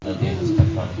الذين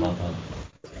اصطفى آدم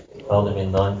أعوذ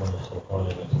بالله من الشيطان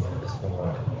الرجيم بسم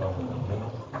الله الرحمن الرحيم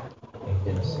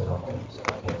اهدنا الصراط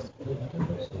المستقيم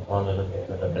سبحان ربك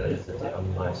رب العزة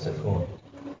عما يصفون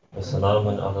وسلام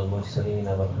على المرسلين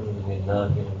والحمد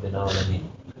لله رب العالمين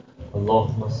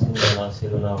اللهم صل على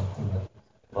سيدنا محمد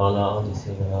وعلى آل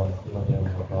سيدنا محمد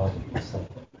وبارك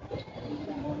وسلم.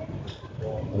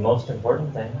 The most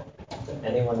important thing that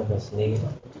any one of us needs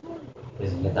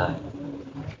is hidayah.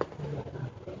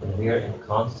 And we are in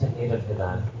constant need of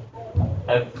hidayah.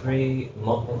 Every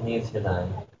mu'min needs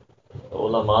hidayah. The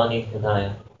ulama need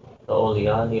hidayah. The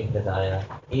awliya need hidayah.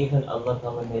 Even Allah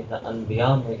Ta'ala made the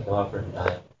anbiya make dua for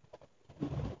hidayah.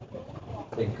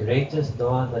 The greatest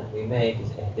dua that we make is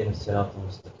Ihdina Sirat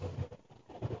al-Mustaqim.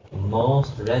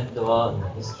 Most read dua in the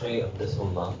history of this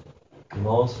ummah.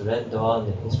 Most read dua in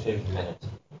the history of humanity.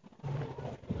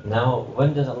 Now,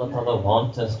 when does Allah Ta'ala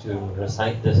want us to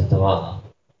recite this dua?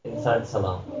 Inside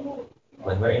Salah.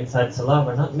 When we're inside Salah,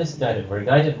 we're not misguided, we're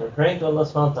guided, we're praying to Allah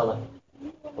subhanahu wa ta'ala.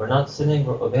 We're not sinning,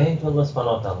 we're obeying to Allah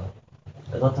subhanahu wa ta'ala.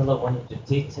 Allah Ta'ala wanted to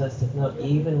teach us that no,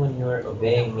 even when you're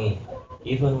obeying me,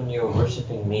 even when you're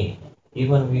worshipping me,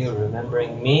 even when you're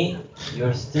remembering me,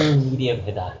 you're still needy of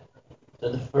hidayah.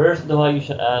 So the first dua you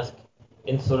should ask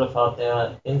in Surah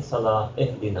Fatiha, in Salah,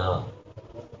 Ihdina.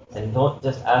 And don't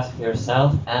just ask for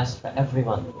yourself, ask for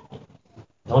everyone.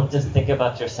 Don't just think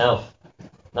about yourself.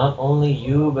 Not only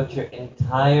you, but your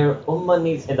entire ummah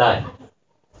needs hidayah.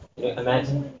 Can you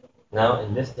imagine? Now,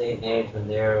 in this day and age, when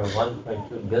there are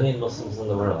 1.2 billion Muslims in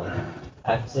the world,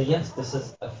 I have to say, yes, this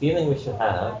is a feeling we should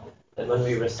have, that when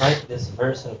we recite this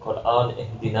verse in Quran,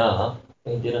 Ihdina,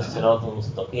 Ihdina Sirat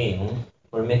al-Mustaqim,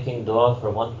 we're making dua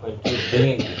for 1.2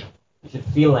 billion people. You should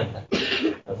feel like that.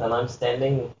 When I'm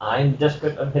standing, I'm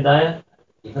desperate of hidayah,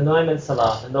 even though I'm in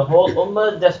Salah, and the whole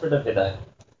ummah is desperate of hidayah.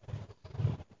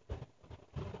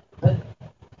 But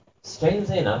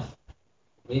strangely enough,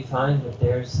 we find that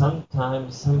there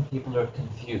sometimes some people are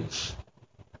confused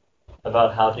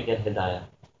about how to get hidayah.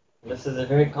 And this is a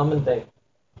very common thing.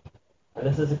 And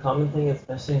this is a common thing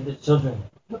especially in the children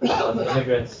of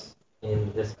immigrants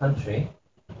in this country,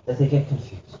 that they get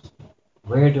confused.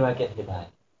 Where do I get hidayah?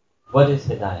 What is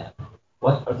hidayah?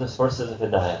 What are the sources of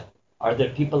hidayah? Are there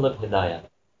people of hidayah?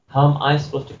 How am I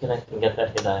supposed to connect and get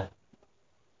that hidayah?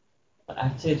 But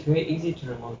actually it's very easy to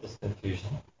remove this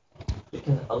confusion.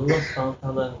 Because Allah subhanahu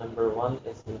wa ta'ala, number one,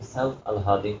 is Himself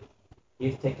Al-Hadi.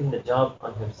 He's taken the job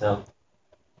on Himself.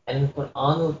 And in Quran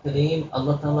al-Kareem,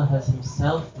 Allah Ta'ala has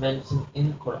Himself mentioned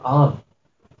in Quran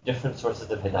different sources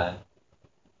of hidayah.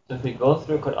 So if we go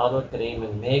through Quran al-Kareem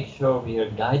and make sure we are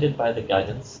guided by the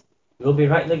guidance, we will be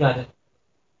rightly guided.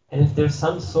 And if there's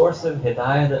some source of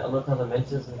hidayah that Allah Ta'ala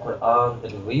mentions in Quran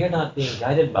that we are not being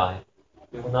guided by,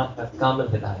 we will not have kamil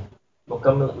hidayah. We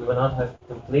will not have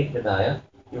complete hidayah.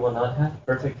 We will not have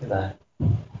perfect hidayah.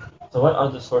 So what are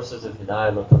the sources of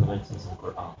hidayah Allah Ta'ala mentions in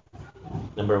Quran?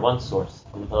 Number one source,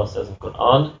 Allah Ta'ala says in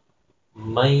Quran,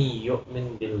 مَن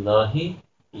يُؤْمِن بِاللَّهِ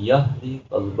يَهْدِي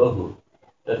قَلْبَهُ.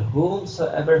 That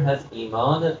whomsoever has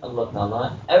iman in Allah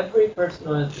Ta'ala, every person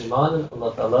who has iman in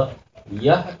Allah Ta'ala,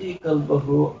 yahdi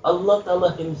qalbahu, Allah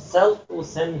Ta'ala Himself will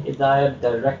send hidayah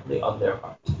directly on their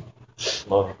heart.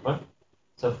 Allahu Akbar.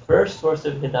 So first source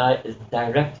of hidayah is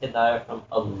direct hidayah from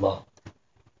Allah.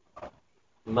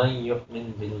 مَن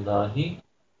يُؤْمِن بِاللَّهِ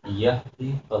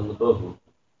يَهْدِي قَلْبَهُ.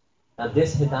 Now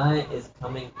this hidayah is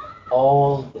coming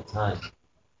all the time.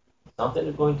 It's not that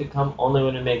it's going to come only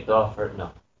when we make dua for it, no.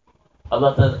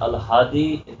 Allah Ta'ala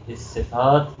Al-Hadi, in His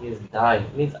sifat, He is dying.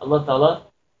 It means Allah Ta'ala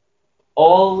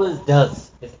always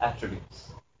does His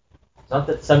attributes. It's not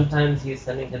that sometimes He is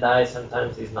sending hidayah,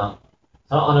 sometimes He's not.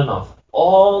 It's not on and off.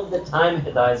 All the time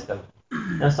hidayah is coming.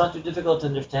 Now it's not too difficult to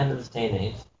understand in this day and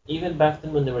age. Even back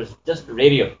then when there was just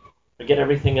radio, forget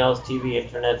everything else, TV,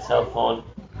 internet, cell phone,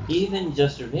 even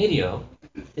just radio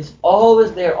is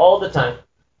always there all the time.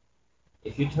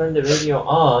 If you turn the radio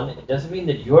on, it doesn't mean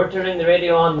that you're turning the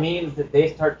radio on means that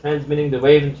they start transmitting the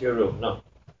wave into your room. No.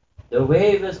 The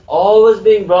wave is always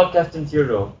being broadcast into your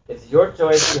room. It's your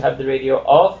choice. You have the radio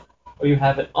off or you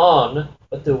have it on,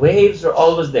 but the waves are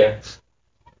always there.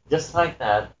 Just like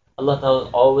that, Allah Ta'ala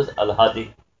is always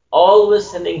Al-Hadi, always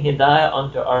sending hidayah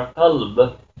onto our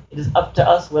qalb. It is up to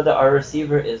us whether our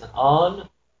receiver is on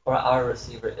or our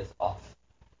receiver is off.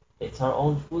 It's our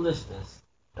own foolishness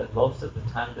that most of the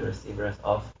time the receiver is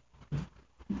off.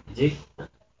 Can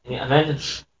you imagine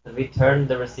that we turn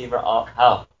the receiver off?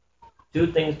 How? Two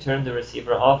things turn the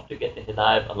receiver off to get the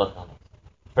hidayah of Allah Ta'ala.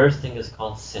 First thing is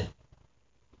called sin.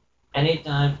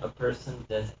 Anytime a person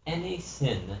does any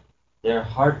sin, their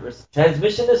heart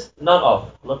transmission is not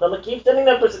off. Allah Ta'ala keeps sending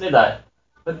that person hidayah.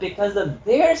 But because of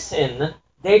their sin,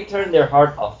 They turn their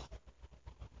heart off.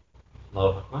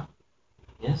 Allahu Akbar.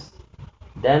 Yes.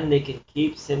 Then they can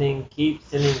keep sinning, keep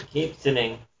sinning, keep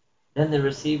sinning. Then the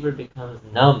receiver becomes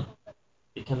numb,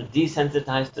 becomes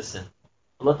desensitized to sin.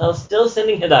 Allah Ta'ala is still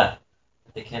sending hidayah,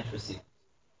 but they can't receive it.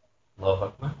 Allahu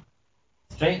Akbar.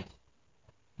 Strange.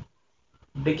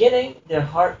 Beginning, their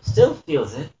heart still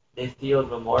feels it. They feel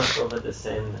remorse over the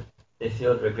sin. They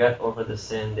feel regret over the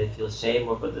sin. They feel shame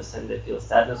over the sin. They feel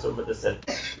sadness over the sin.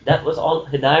 That was all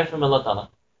hidayah from Allah Ta'ala.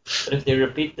 But if they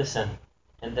repeat the sin,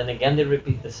 and then again they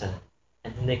repeat the sin,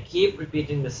 and then they keep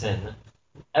repeating the sin,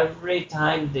 every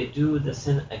time they do the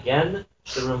sin again,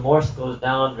 the remorse goes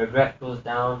down, regret goes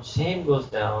down, shame goes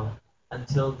down,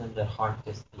 until then their heart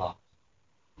gets blocked.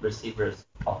 Receivers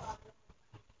off.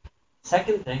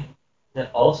 Second thing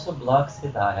that also blocks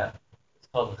hidayah is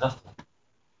called ghafla.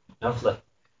 Ghafla.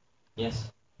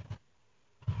 Yes.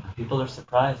 People are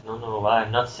surprised. No, why?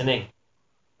 I'm not sinning.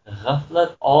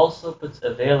 Ghaflat also puts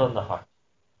a veil on the heart.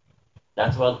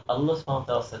 That's what Allah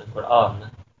SWT said in the Quran,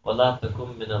 وَلَا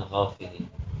تَكُمْ مِنَ الْغَافِلِينَ,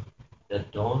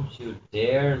 that don't you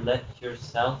dare let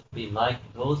yourself be like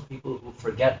those people who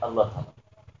forget Allah Ta'ala.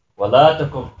 وَلَا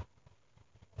تَكُمْ,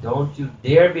 don't you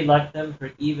dare be like them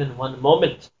for even one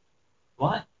moment.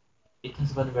 Why?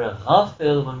 Because when we're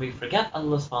ghafil, when we forget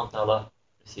Allah SWT,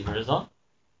 receiver is off.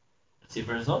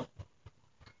 Receiver is off.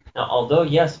 Now, although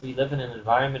yes, we live in an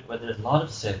environment where there's a lot of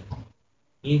sin,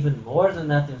 even more than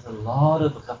that, there's a lot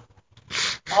of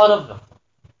ghafla.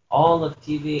 All of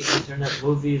TV, internet,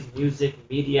 movies, music,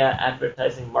 media,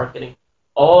 advertising, marketing,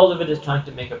 all of it is trying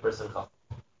to make a person ghafla.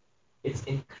 It's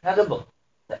incredible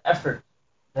the effort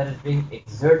that is being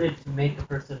exerted to make a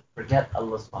person forget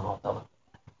Allah subhanahu wa ta'ala.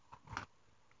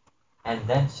 And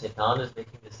then shaitan is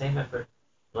making the same effort.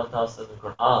 Allah Ta'ala says in the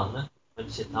Quran, when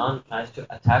shaitan tries to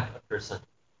attack a person,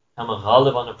 come a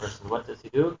ghalib on a person, what does he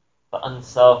do?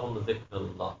 فَأَنْسَاهُمْ ذِكْرَ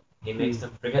اللَّهِ, he makes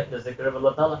them forget the zikr of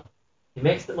Allah Ta'ala. He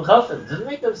makes them ghafil, doesn't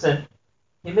make them sin.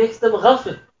 He makes them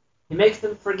ghafil. He makes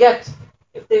them forget.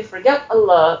 If they forget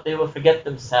Allah, they will forget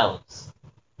themselves.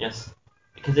 Yes.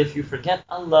 Because if you forget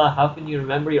Allah, how can you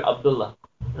remember your Abdullah?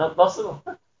 Not possible.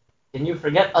 Can you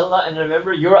forget Allah and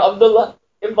remember your Abdullah?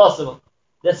 Impossible.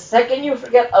 The second you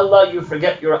forget Allah, you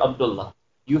forget your Abdullah.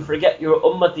 You forget your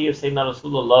ummati of Sayyidina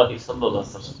Rasulullah sallallahu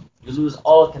alaihi wasallam. You lose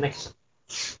all connection.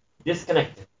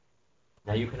 Disconnected.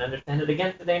 Now you can understand it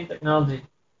again today in technology.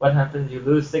 What happens? You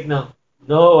lose signal.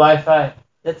 No Wi-Fi.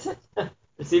 That's it.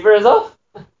 Receiver is off.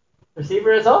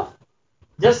 Receiver is off.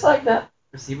 Just like that.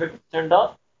 Receiver gets turned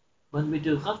off when we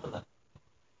do ghafla.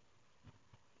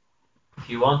 If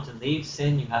you want to leave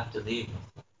sin, you have to leave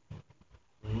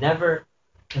ghafla. Never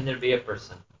can there be a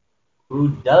person who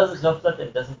does ghaflat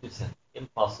and doesn't do sin.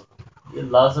 Impossible. ये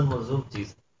लाजम मज़ूम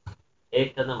चीज़.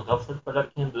 एक कदम ghaflat पर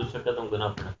रखें, दूसरा कदम गुनाह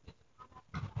पर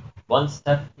रखें. One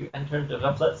step you enter into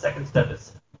ghaflat, second step is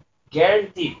sin.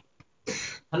 Guaranteed.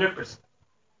 100%.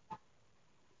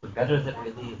 So better that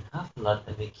we leave ghaflat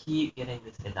than we keep getting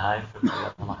this hidayah from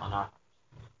Allah Ta'ala on our heart.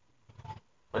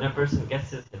 When a person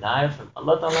gets his hidayah from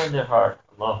Allah Ta'ala in their heart,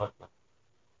 Allahu Akbar,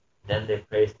 then they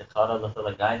pray istikhara, Allah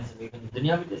Ta'ala guides them even in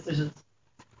dunyavi decisions.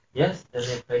 Yes, then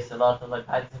they pray salat, Allah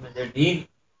guides them in their deen.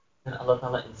 Then Allah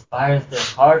Ta'ala inspires their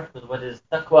heart with what is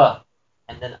taqwa.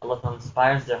 And then Allah Ta'ala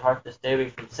inspires their heart to stay away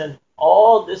from sin.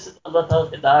 All this is Allah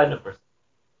Ta'ala's hidayah in a person.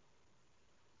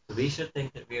 So we should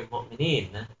think that we are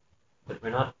mu'mineen, but we're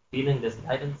not feeling this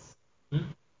guidance.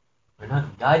 We're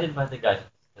not guided by the guidance.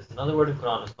 There's another word in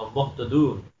Quran, it's called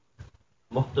muhtadun.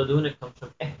 Muhtadun, it comes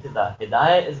from ihtida.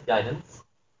 Hidayah is guidance.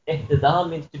 Ihtida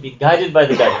means to be guided by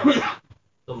the guidance.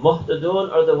 So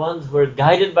muhtadun are the ones who are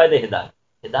guided by the hidayah.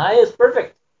 Hidayah is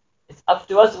perfect. It's up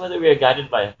to us whether we are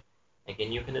guided by it.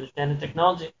 Again, you can understand in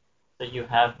technology. So you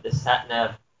have the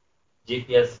sat-nav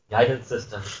GPS guidance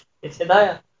system. It's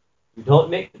hidayah. You don't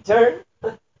make the turn.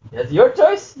 It's your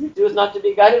choice. You choose not to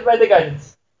be guided by the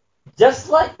guidance. Just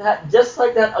like that,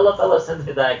 Allah Ta'ala sends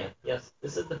hidayah again. Yes,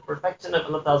 this is the perfection of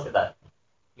Allah Ta'ala's hidayah.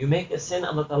 You make a sin,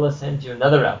 Allah Ta'ala sends you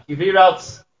another route. He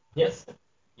reroutes. Yes.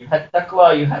 You had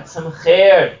taqwa, you had some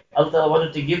khair, Allah Ta'ala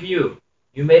wanted to give you.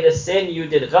 You made a sin, you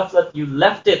did ghaflat, you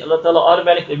left it, Allah Ta'ala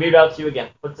automatically reroutes you again.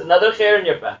 Puts another khair in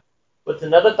your path. Puts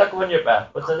another taqwa in your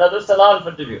path. Puts another salah in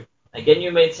front of you. Again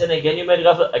you made sin, again you made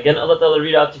ghaflat, again Allah Ta'ala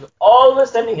reroutes you. Always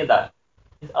sending hidayah.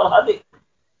 It's al-hadi.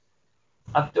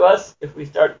 Up to us if we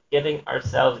start getting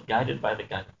ourselves guided by the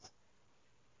guidance.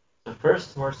 The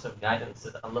first source of guidance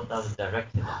is Allah Ta'ala's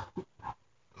direct hidayah.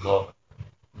 Lord.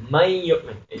 Man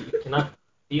yu'min. You cannot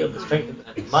feel the strength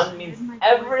of it. Man means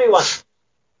everyone.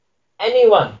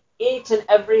 Anyone. Each and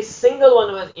every single one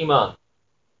who has iman.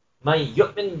 Man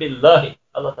yu'min billahi.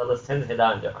 Allah Ta'ala sends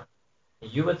hidayah in their heart.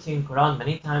 You would see in Quran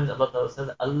many times Allah Ta'ala says,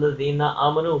 Alladhina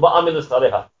amanu wa amilu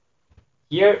salihat.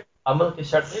 Here, amal ki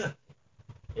shart nahi rakhi.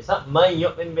 It's not man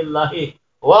yu'min billahi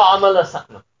wa amala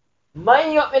sa'na.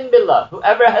 Man yu'min billah.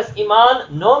 Whoever has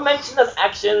iman, no mention of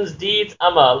actions, deeds,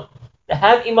 amal. They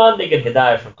have iman, they get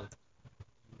hidayah from Allah.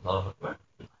 Allahu Akbar.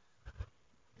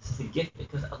 This is a gift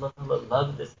because Allah Ta'ala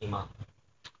loves this iman.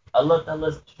 Allah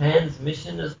Ta'ala's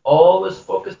transmission is always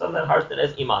focused on that heart that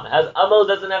has iman. Has amal,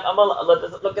 doesn't have amal, Allah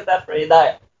doesn't look at that for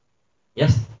hidayah.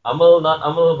 Yes, amal, not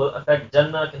amal, will affect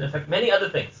Jannah, can affect many other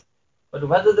things. But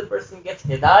whether the person gets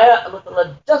hidayah, Allah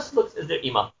Ta'ala just looks at their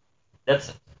iman. That's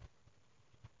it.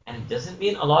 And it doesn't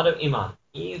mean a lot of iman,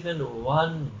 even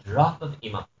one drop of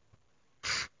iman.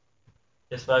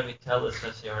 That's why we tell,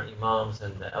 especially our imams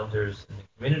and the elders in the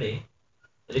community,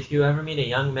 that if you ever meet a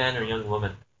young man or young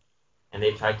woman, and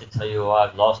they try to tell you, oh,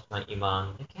 I've lost my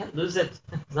iman, they can't lose it.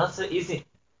 It's not so easy.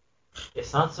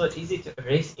 It's not so easy to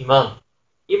erase iman.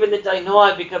 Even if I know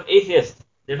I've become atheist,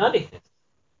 they're not atheists.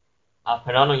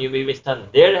 Parano, you may be stunned.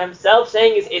 They're themselves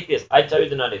saying is atheist. I tell you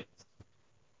they're not atheists.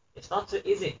 It's not so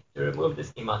easy to remove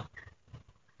this iman.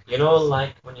 You know,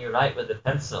 like when you write with a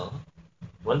pencil,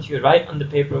 once you write on the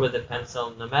paper with a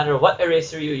pencil, no matter what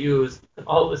eraser you use, you can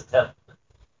always tell.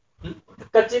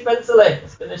 कच्ची pencil है,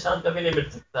 इसका निशान कभी नहीं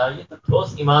मिट सकता. ये तो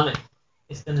ठोस ईमान है,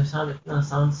 इसका निशान इतना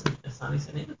आसानी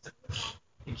से नहीं मिट सकता.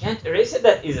 You can't erase it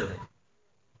that easily.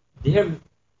 They're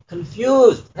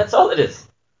confused. That's all it is.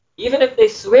 Even if they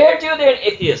swear to you they're an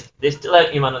atheist, they still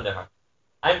have iman on their heart.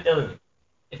 I'm telling you,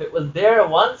 if it was there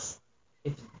once,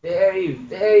 it's very,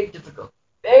 very difficult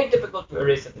to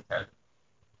erase it entirely.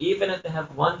 Even if they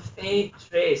have one faint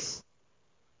trace,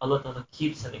 Allah Ta'ala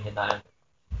keeps sending hidayah.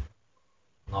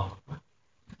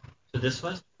 So this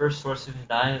was first source of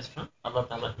hidayah is from Allah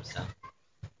Ta'ala Himself.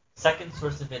 Second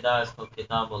source of hidayah is called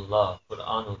Kitabullah,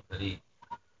 Quranul Kareem.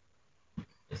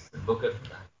 It's the book of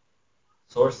hidayah,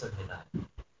 source of hidayah.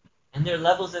 And there are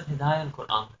levels of hidayah in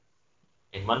Quran.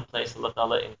 In one place, Allah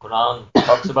Ta'ala in Quran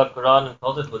talks about Quran and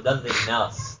calls it Hudan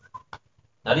Linnas.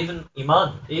 Not even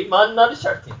Iman. Iman not a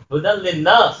sharti. Hudan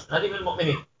Linnas. Not even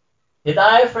mu'minin.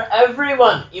 Hidayah for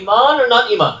everyone. Iman or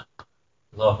not Iman.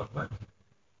 Allahu Akbar.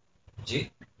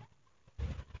 Ji.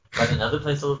 But in other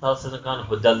places, Allah Ta'ala says in Quran,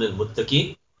 Hudan lil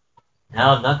Muttaqeen.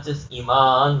 Now, not just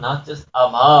Iman, not just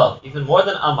Amal, even more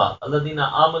than Amal.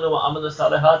 Alladina amanu wa amalu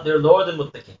salihat, they're lower than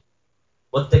Muttaqeen.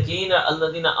 Muttaqeen are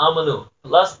alladina amanu,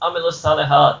 plus amalu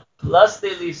salihat, plus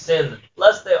they leave sin,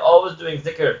 plus they're always doing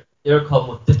zikr. They're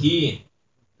called Muttaqeen.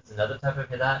 It's another type of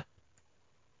hidayah.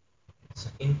 So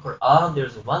in Quran,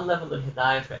 there's one level of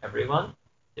hidayah for everyone.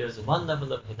 There's one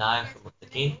level of hidayah for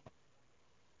Muttaqeen.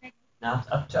 Now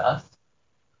it's up to us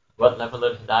what level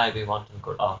of hidayah we want in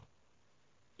Quran.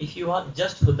 If you want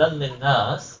just Hudan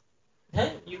Linnas,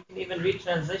 then you can even read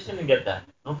translation and get that.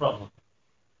 No problem.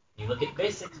 You look at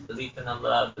basics, belief in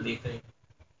Allah, belief in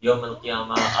Yawm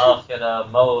al-Qiyamah, Akhirah,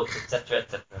 Maut, etc.,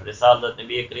 etc. Risalat,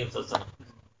 Nabi Kareem Sallallahu.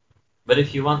 But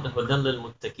if you want the Hudan lil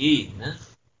Muttaqeen,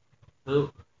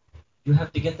 so you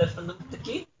have to get that from the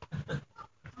Muttaqeen.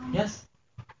 Yes.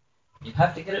 You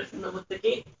have to get it from the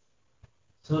Muttaqeen.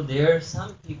 So there are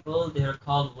some people, they are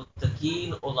called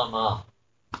Muttaqeen Ulama.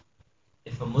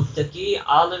 If a Muttaqi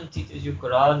alim teaches you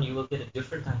Quran, you will get a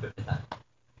different type of hidayah.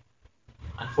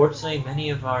 Unfortunately, many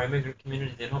of our immigrant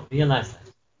communities, they don't realize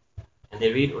that. And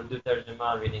they read Urdu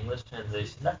Tarjuma, read English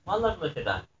translation. That's one level of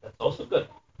hidayah. That's also good.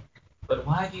 But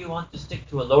why do you want to stick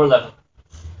to a lower level?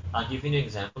 I'll give you an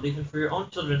example, even for your own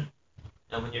children.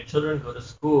 And when your children go to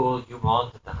school, you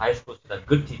want that the high school should have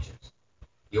good teachers.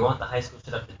 You want the high school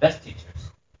should have the best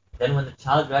teachers. Then when the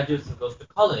child graduates and goes to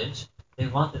college, they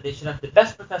want that they should have the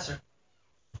best professor.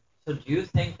 So do you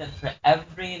think that for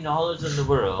every knowledge in the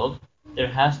world, there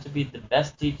has to be the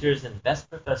best teachers and best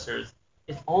professors?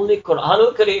 It's only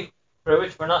Quranul Kareem for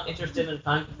which we're not interested in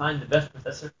trying to find the best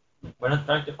professor. We're not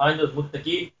trying to find those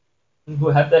muttaqeen who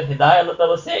have that hidayah. Allah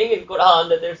Ta'ala saying in Quran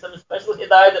that there's some special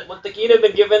hidayah that muttaqeen have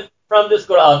been given from this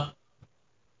Quran.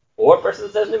 Or a person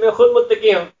says,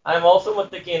 I'm also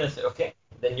muttaqeen. I say, okay,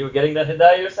 then you're getting that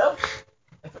hidayah yourself.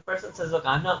 If a person says, look,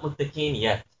 I'm not muttaqeen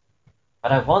yet,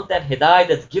 but I want that hidayah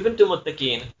that's given to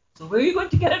muttaqeen. So where are you going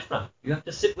to get it from? You have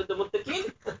to sit with the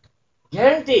muttaqeen.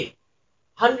 Guaranteed.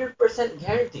 100%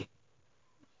 guaranteed.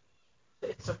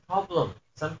 It's a problem.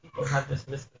 Some people have this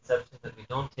misconception that we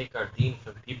don't take our deen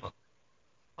from people.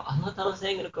 But Allah Ta'ala is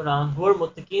saying in the Quran, who are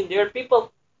muttaqeen, they are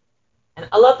people. And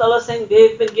Allah Ta'ala is saying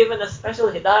they've been given a special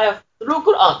hidayah through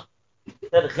Quran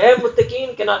that ghair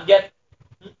muttaqeen cannot get.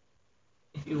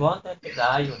 If you want that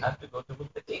hidayah, you have to go to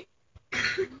muttaqeen.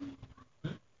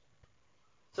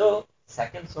 So,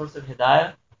 second source of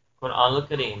hidayah, Quran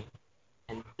al-Kareem.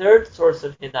 And third source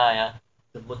of hidayah,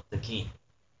 the muttaqeen.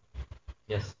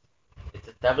 Yes, it's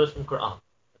established in Quran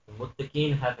that the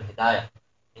muttaqeen have a hidayah,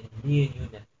 and me and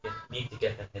you need to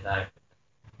get that hidayah.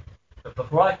 But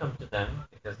before I come to them,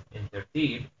 because in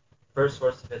Tartib, first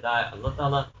source of hidayah Allah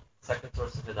Ta'ala, second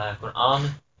source of hidayah Quran,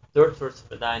 third source of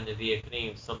hidayah Nabi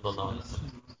Kareem Sallallahu Alaihi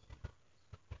Wasallam.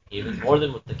 Even more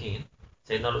than muttaqeen,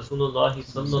 Sayyidina Rasulullah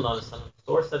Sallallahu Alaihi Wasallam,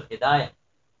 source of hidayah.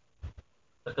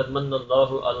 لقد من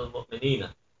الله على المؤمنين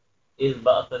إذ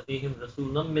بعث فيهم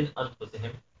رسولا من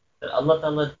أنفسهم, that Allah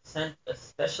Ta'ala sent a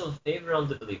special favor on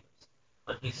the believers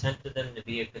when He sent to them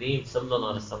Nabi Kareem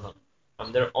Sallallahu Alaihi Wasallam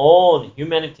from their own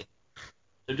humanity.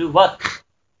 To do what?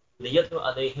 لِيَتْلُ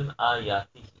عَلَيْهِمْ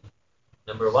آيَاتِهِ.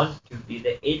 Number one, to be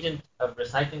the agent of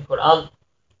reciting Quran.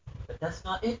 But that's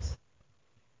not it.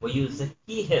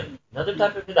 وَيُزَكِّيهِمْ. Another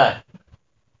type of hidayah.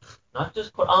 Not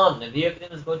just Quran. Nabi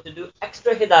Akram is going to do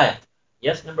extra hidayah.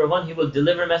 Yes, number one, he will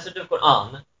deliver a message of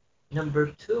Quran.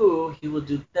 Number two, he will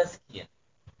do tazkiyah.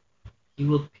 He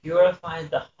will purify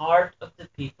the heart of the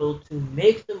people to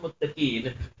make them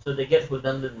muttaqeen, so they get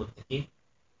hudan lil muttaqeen.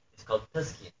 It's called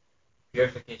tazkiyah.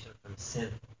 Purification from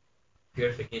sin.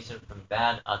 Purification from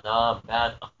bad adab,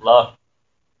 bad akhlaq,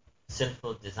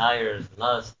 sinful desires,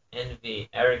 lust, envy,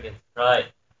 arrogance,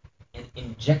 pride, and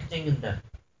injecting in them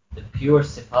the pure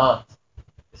sifat.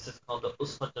 This is called the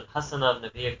Uswatul Hasana of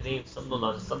Nabi Kareem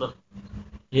Sallallahu Alaihi Wasallam.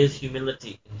 His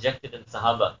humility injected in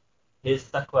Sahaba. His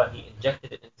taqwa, he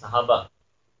injected it in Sahaba.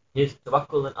 His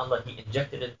tawakkul in Allah, he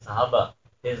injected it in Sahaba.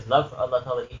 His love for Allah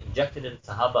Ta'ala, he injected it in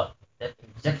Sahaba. That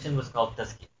injection was called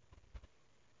tazkiyah.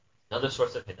 Another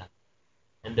source of hidayah.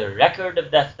 And the record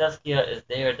of that tazkiyah is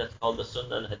there, that's called the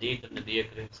Sunnah and Hadith of Nabi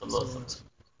Kareem Sallallahu Alaihi Wasallam.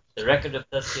 The record of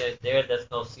tazkiyah is there, that's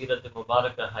called Sirat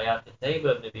al-Mubarakah Hayat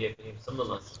al-Tayyiba of Nabi Kareem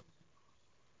Sallallahu Alaihi Wasallam.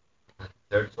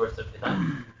 Third source of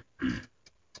hidayah.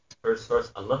 First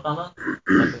source Allah Ta'ala,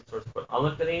 second source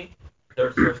Quran Kareem,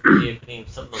 third source Nabi Kareem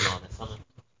Sallallahu Alaihi Wasallam.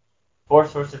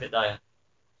 Fourth source of hidayah.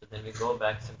 So then we go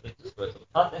back simply to Surah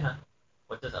Al-Fatiha.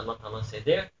 What does Allah Ta'ala say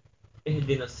there?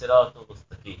 Ihdina Sirat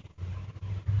al-Mustaqim.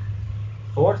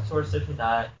 Fourth source of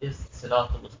hidayah is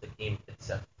Sirat al-Mustaqim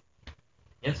itself.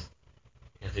 Yes?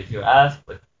 Because if you ask,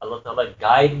 but Allah Ta'ala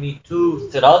guide me to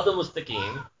Sirat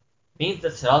al-Mustaqim, means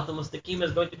that Sirat al-Mustaqim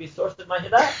is going to be source of my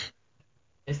hidayah.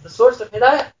 It's the source of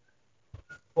hidayah.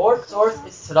 Fourth source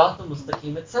is Sirat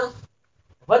al-Mustaqim itself.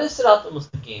 What is Sirat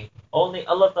al-Mustaqim? Only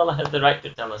Allah Ta'ala has the right to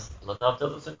tell us. Allah Ta'ala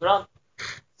tells us in Quran,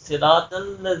 Sirat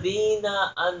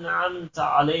al-Ladhina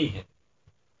an'amta alayhim.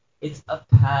 It's a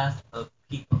path of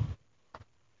people.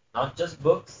 Not just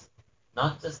books,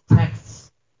 not just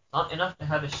texts. Not enough to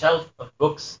have a shelf of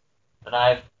books that I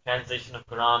have translation of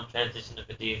Quran, translation of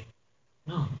Hadith.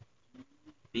 No.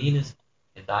 Deen is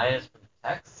hidayah is from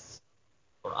texts,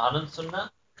 Quran and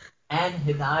Sunnah, and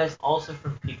hidayah is also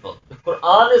from people. The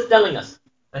Quran is telling us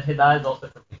that hidayah is also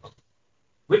from people.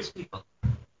 Which people?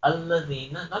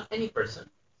 Alladhina, not any person,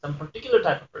 some particular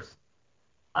type of person.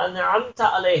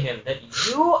 An'amta alayhim, that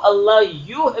you, Allah,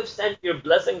 you have sent your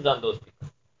blessings on those people.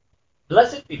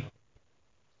 Blessed people.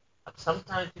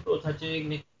 Sometimes people will touch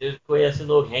you, कोई ऐसे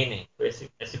लोग हैं नहीं, कोई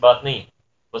ऐसी बात नहीं,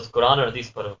 बस कुरान और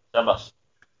हदीस पढ़ो, शाबाश.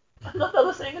 Allah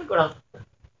Ta'ala saying in Quran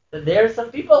that there are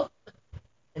some people,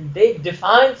 and they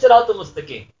define Sirat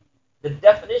al-Mustaqim. The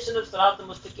definition of Sirat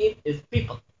al-Mustaqim is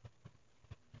people.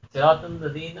 Sirat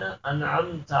al-Ladina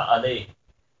an'amta alayhim.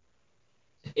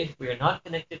 If we are not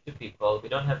connected to people, we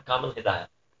don't have Kamal Hidayah.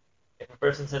 If a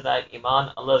person says, I have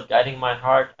Iman, Allah is guiding my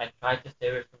heart, I try to stay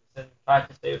away from sin, try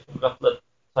to stay away from ghaflat,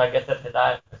 so I get that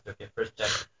Hidayah, that's okay, first check.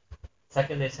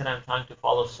 Second, they said, I'm trying to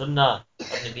follow Sunnah of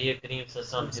Nabi Kareem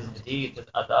Sallallahu, his Hadith, his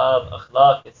Adab,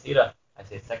 Akhlaq, his Seerah. I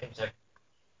say, second check.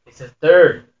 He says,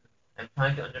 third, I'm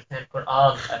trying to understand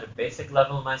Quran at a basic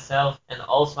level myself, and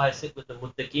also I sit with the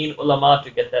Muttaqeen ulama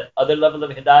to get that other level of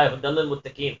Hidayah, Hudal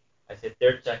al-Muttaqeen. I say,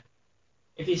 third check.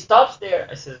 If he stops there,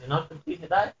 I say, you're not complete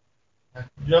Hidayah.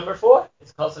 Number 4,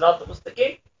 it's called Sirat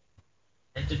al-Mustaqim.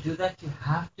 And to do that, you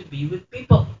have to be with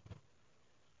people.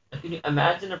 And can you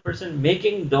imagine a person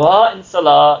making dua in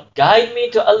salah, guide me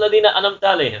to Alladina anamta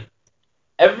alayhim.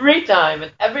 Every time,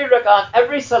 in every rak'ah,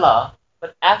 every salah,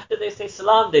 but after they say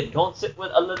salam, they don't sit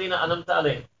with Alladina anamta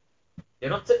alayhim. They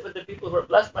don't sit with the people who are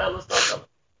blessed by Allah.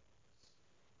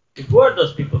 Who are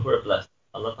those people who are blessed?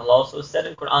 Allah also said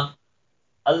in Quran,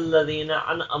 Alladina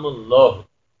an'amullahu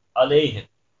alayhim.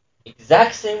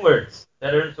 Exact same words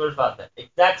that are in Surah Fatiha.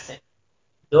 Exact same.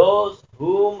 Those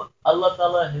whom Allah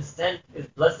Ta'ala has sent His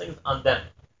blessings on them.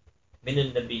 Min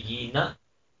al-Nabiyyina,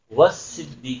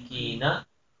 was-Siddiqina,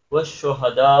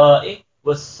 was-Shuhada'i,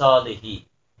 was-Salihin.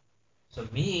 So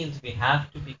it means we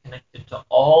have to be connected to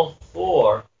all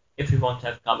 4 if we want to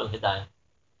have Kamal Hidayah.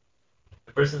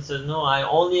 The person says, no, I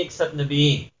only accept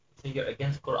Nabiyeen. So you're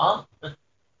against Quran.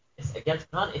 It's against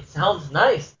Quran. It sounds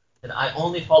nice that I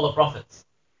only follow prophets.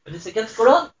 But it's against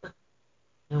Quran.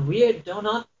 And we do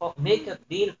not make a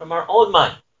deen from our own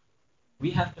mind.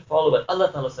 We have to follow what Allah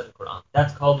Ta'ala said in Quran.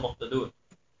 That's called muqtadun.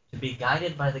 To be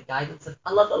guided by the guidance that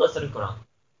Allah Ta'ala said in Quran.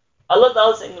 Allah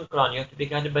Ta'ala saying in Quran, you have to be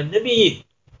guided by Nabiyeen.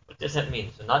 What does that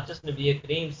mean? So not just Nabi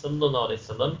Kareem Sallallahu Alaihi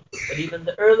Wasallam, but even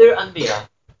the earlier Anbiya.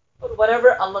 But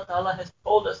whatever Allah Ta'ala has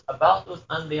told us about those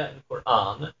Anbiya in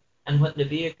Quran, and what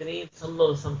Nabi Kareem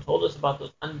Sallallahu Alaihi Wasallam told us about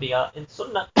those Anbiya in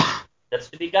Sunnah, that's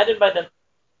to be guided by them.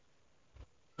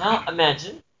 Now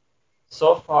imagine,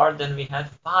 so far then we had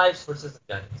 5 sources of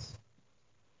guidance.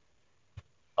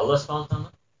 Allah subhanahu wa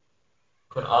ta'ala,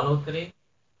 Quran al-Kareem,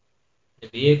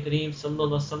 Nabi Kareem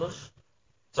Sallallahu Alaihi Wasallam,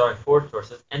 sorry, 4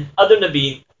 sources, and other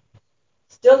Nabi.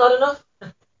 Still not enough.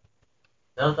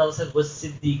 Now Allah said, was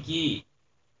Siddiqi.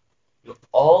 You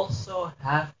also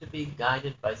have to be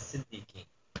guided by Siddiqi.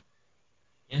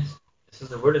 Yes, this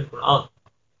is a word in Quran.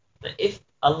 Now, if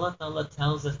Allah Ta'ala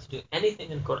tells us to do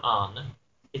anything in Quran,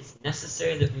 it's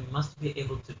necessary that we must be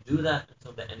able to do that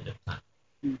until the end of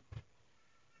time.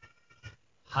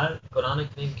 हर कुरान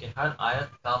करीम के हर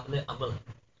आयत काबिल अमल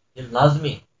है, ये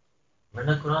लाजमी,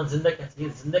 वरना कुरान जिंदा कैसी है,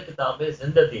 जिंदा किताब है,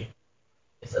 जिंदा दीन.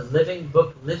 It's a living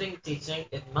book, living teaching.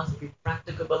 It must be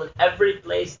practicable in every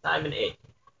place, time and age.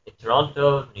 In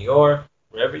Toronto, New York,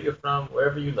 wherever you're from,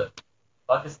 wherever you live.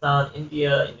 Pakistan,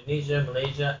 India, Indonesia,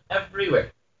 Malaysia,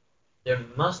 everywhere. There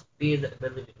must be the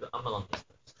ability to amal on this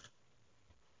person.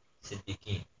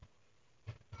 Siddiqeen.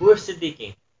 Who are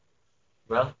Siddiqeen?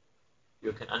 Well,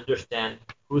 you can understand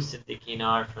who Siddiqeen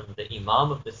are from the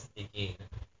Imam of the Siddiqeen.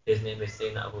 His name is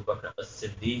Sayyidina Abu Bakr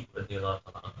as-Siddiq radiyallahu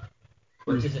ta'ala.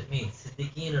 What does it mean?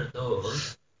 Siddiqeen are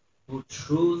those who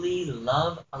truly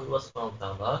love Allah subhanahu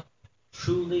wa ta'ala,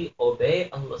 truly obey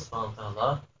Allah subhanahu wa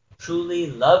ta'ala,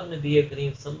 truly love Nabi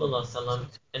Kareem sallallahu alaihi wasallam,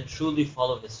 and truly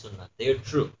follow his sunnah. They are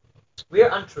true. We are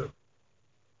untrue.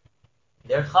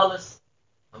 They are khalis.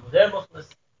 They are mukhlis.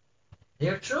 They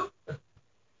are true.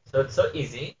 So it's so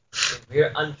easy. If we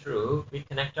are untrue, we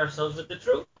connect ourselves with the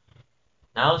truth.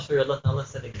 Now I'll show you Allah Ta'ala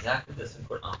said exactly this in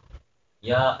Quran.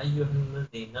 Ya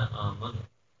ayyuhalladhina amanu.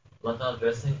 Allah Ta'ala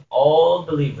addressing all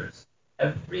believers.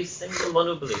 Every single one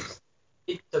who believes.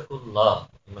 Ittaqullah.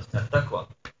 You must have taqwa.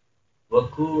 Wa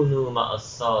kunu ma'as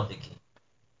sadiqin.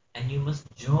 And you must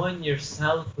join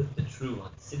yourself with the true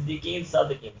ones. Siddiqeen,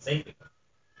 sadiqeen, same people.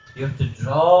 You have to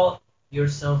draw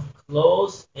yourself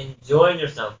close and join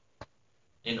yourself.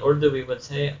 In Urdu we would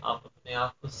say, आप अपने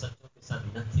आप को सच्चों के साथ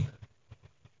नत्थी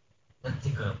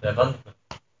करो, पैबंद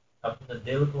करो. अपने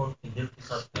दिल को उनके दिल के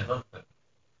साथ पैबंद करो.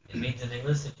 It means in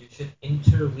English that you should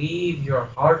interweave your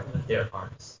heart with their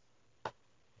hearts.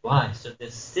 Why? So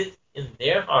this sit in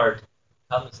their heart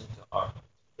comes into our heart.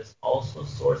 This also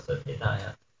source of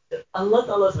hidayah that Allah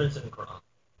Ta'ala has mentioned in Quran.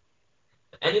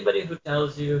 Anybody who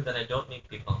tells you that I don't need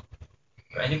people,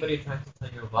 or anybody trying to tell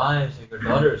your wives or your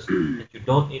daughters that you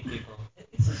don't need people,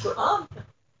 it's in Quran.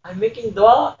 I'm making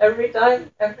dua every time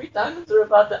in Surah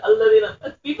Fatih, Allah,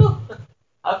 that's people.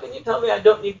 How can you tell me I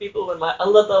don't need people when my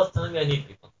Allah Ta'ala is telling me I need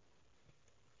people?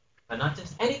 But not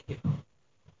just any people.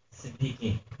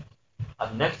 Siddiqeen.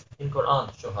 Up next in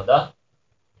Quran, Shuhada.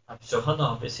 Shuhada,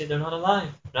 obviously they're not alive,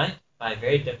 right? By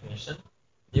very definition,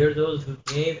 they're those who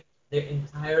gave their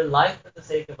entire life for the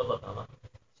sake of Allah Ta'ala.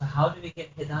 So how do we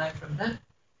get hidayah from them?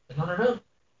 They're not around.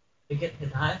 We get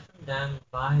hidayah from them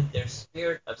by their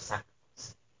spirit of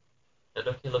sacrifice. That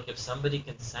okay, look, if somebody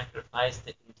can sacrifice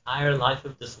the entire life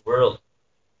of this world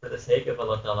for the sake of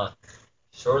Allah Ta'ala,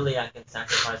 surely I can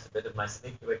sacrifice a bit of my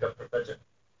sleep to wake up for Fajr.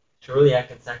 Surely I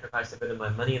can sacrifice a bit of my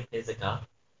money and pay zakah.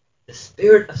 The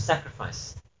spirit of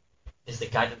sacrifice is the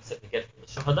guidance that we get from the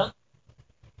Shuhada,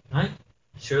 right?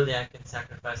 Surely I can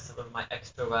sacrifice some of my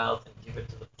extra wealth and give it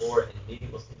to the poor and needy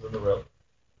Muslims in the world.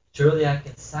 Surely I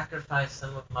can sacrifice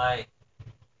some of my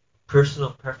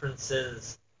personal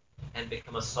preferences and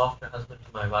become a softer husband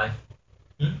to my wife.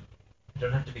 I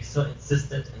don't have to be so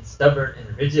insistent and stubborn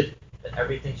and rigid that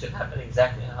everything should happen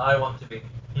exactly how I want to be.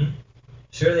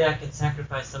 Surely I can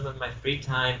sacrifice some of my free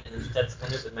time and instead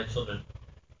spend it with my children.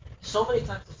 So many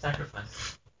types of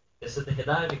sacrifice. This is the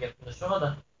hidayah we get from the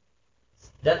Shuhada.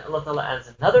 Then Allah Ta'ala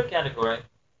adds another category,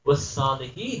 was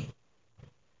Salihin.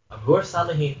 Who are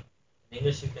Salihin? In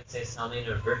English you can say Salihin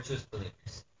are virtuous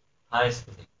believers, pious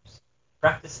believers,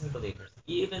 practicing believers.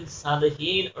 Even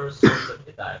Salihin are a source of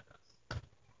hidayah for us.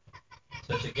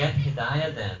 So to get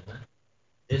hidayah then,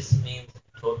 this means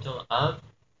a total of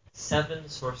 7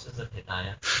 sources of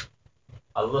hidayah.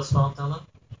 Allah subhanahu wa ta'ala,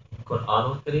 Quran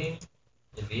al-Kareem,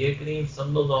 Nabi Kareem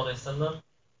sallallahu alayhi wa sallam,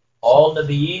 all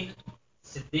Nabiyeen,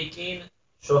 Siddiqeen,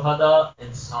 Shuhada,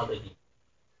 and Salihin.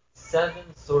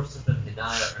 7 sources of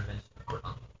hidayah are mentioned in the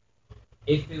Quran.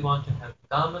 If we want to have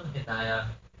common hidayah,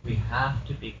 we have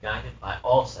to be guided by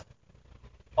all 7.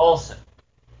 All 7.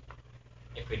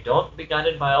 If we don't be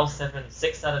guided by all 7,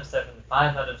 6 out of 7,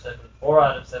 5 out of 7, 4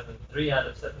 out of 7, 3 out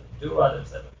of 7, 2 out of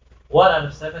 7, 1 out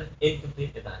of 7,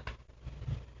 incomplete hidayah.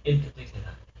 Incomplete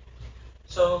hidayah.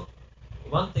 So,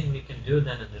 one thing we can do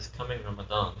then in this coming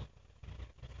Ramadan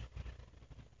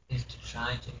is to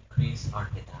try to increase our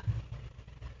hidayah.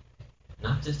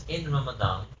 Not just in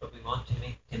Ramadan, but we want to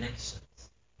make connections.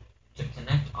 To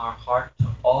connect our heart to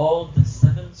all the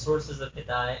 7 sources of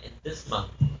hidayah in this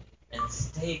month and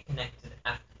stay connected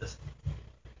after this month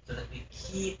so that we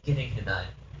keep getting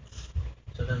hidayah.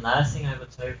 So the last thing I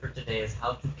would tell you for today is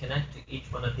how to connect to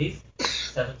each one of these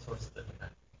 7 sources of hidayah.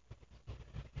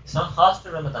 It's not khas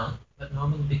to Ramadan, but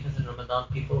normally because in Ramadan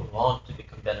people want to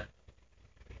become better.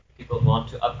 People want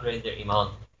to upgrade their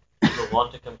iman. People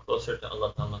want to come closer to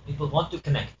Allah Ta'ala. People want to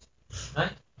connect.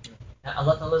 Right? And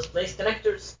Allah Ta'ala has placed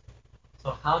connectors.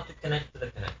 So how to connect to the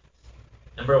connectors?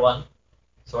 Number 1,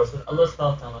 source with Allah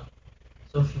Ta'ala.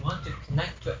 So if you want to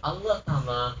connect to Allah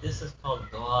Ta'ala, this is called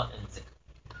dua and zikr.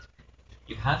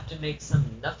 You have to make some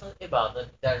nafal ibadah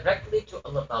directly to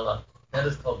Allah Ta'ala. That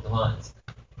is called dua and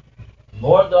zikr.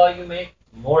 More dua you make,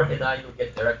 more hidayah you'll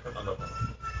get direct from Allah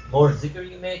Ta'ala. More zikr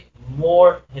you make,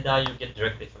 more hidayah you get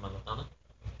directly from Allah Ta'ala.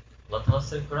 Allah Ta'ala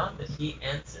said in the Quran that He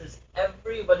answers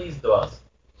everybody's du'as.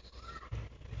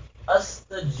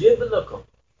 Astajib lakum.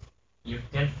 You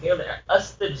can feel it.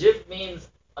 Astajib means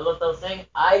Allah Ta'ala saying,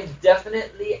 I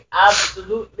definitely,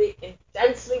 absolutely,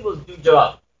 intensely will do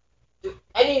jawab to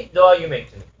any dua you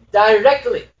make to me.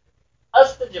 Directly.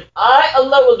 Astajib. I,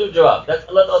 Allah, will do jawab. That's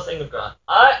Allah Ta'ala saying in the Quran.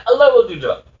 I, Allah, will do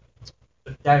jawab.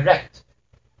 But direct.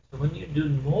 So when you do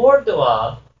more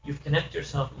dua, you connect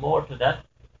yourself more to that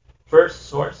first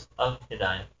source of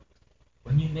hidayah.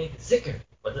 When you make zikr,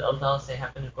 what did Allah say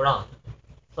happened in the Quran?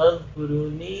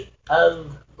 فَاذْكُرُونِي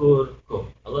أَذْكُرْكُمْ.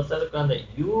 Allah says in the Quran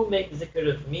that you make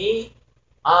zikr of me,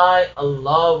 I,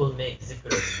 Allah, will make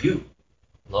zikr of you.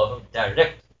 Allah,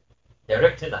 direct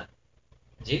hidayah.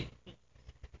 Ji?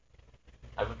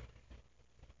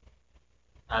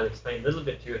 I'll explain a little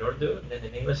bit to you in Urdu and then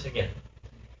in English again.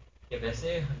 कि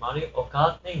वैसे हमारी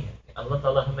औकात नहीं है कि अल्लाह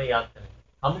ताला हमें याद करें.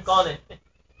 हम कौन हैं?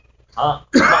 हाँ,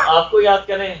 आपको याद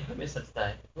करें हमें सजता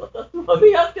है. अल्लाह ताला तू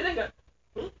हमें याद करेगा.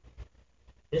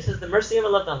 This is the mercy of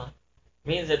Allah Ta'ala.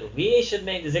 Means that we should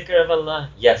make zikr of Allah,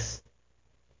 yes.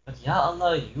 But Ya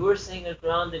Allah, you are saying in the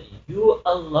Quran that you,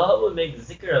 Allah, will make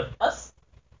zikr of us.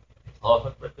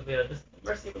 This is the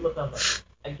mercy of Allah Ta'ala.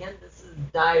 Again, this is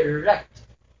direct.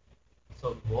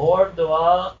 So more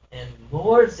dua and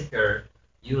more zikr,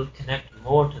 you will connect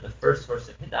more to the first source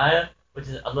of hidayah, which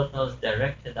is Allah Ta'ala's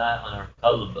direct hidayah on our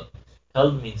qalb.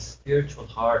 Qalb means spiritual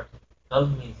heart.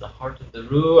 Qalb means the heart of the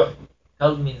ruh.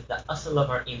 Qalb means the asl of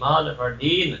our iman, of our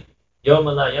deen. يَوْمَ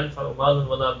لَا يَنْفَعُ مَالٌ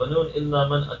وَلَا بَنُونَ إِلَّا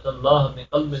مَنْ أَتَى اللَّهَ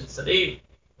بِقَلْبٍ سَلِيمٍ.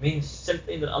 Means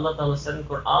simply that Allah Ta'ala said in the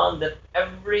Quran that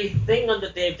everything on the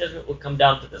day of judgment will come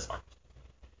down to this heart.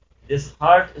 This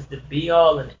heart is the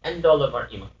be-all and end-all of our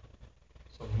iman.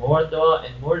 So more dua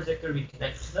and more zikr we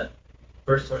connect to the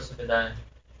first source of hidayah.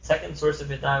 Second source of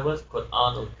hidayah was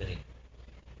Quran al-Kareem.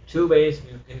 2 ways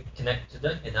we can connect to the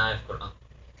hidayah of Quran.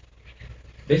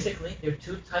 Basically, there are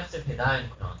 2 types of hidayah in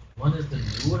Quran. One is the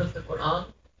nur of the Quran,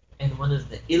 and one is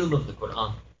the ilm of the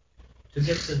Quran. To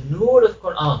get the nur of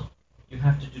Quran, you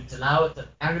have to do tilawat of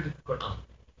Arabic Quran.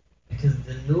 Because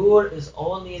the nur is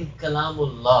only in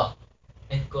Kalamullah.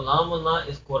 And Kalamullah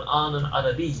is Quran and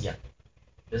Arabiya.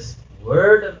 This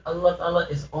word of Allah Ta'ala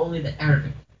is only the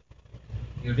Arabic.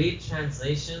 You read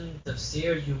translation,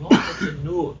 tafsir, you won't get the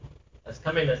nur. That's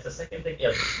the second thing.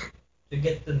 To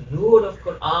get the nur of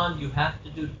Quran, you have to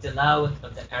do tilawat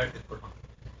of the Arabic Quran.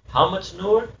 How much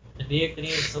nur? Nabi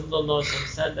Kareem Sallallahu Alaihi Wasallam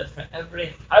said that for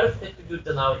every harf that you do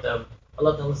tilawat of,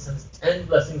 Allah Ta'ala sends 10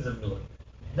 blessings of nur.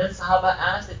 Then Sahaba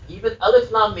asked that even Alif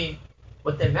Lam Mim,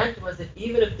 what they meant was that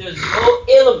even if there's no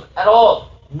ilm at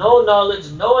all, no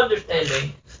knowledge, no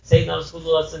understanding, Sayyidina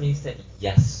Rasulullah, he said,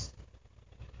 yes.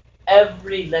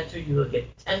 Every letter you will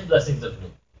get 10 blessings of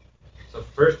nur. So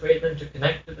first way then to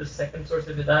connect to the second source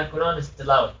of Hidayah Quran is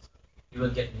tilawat. You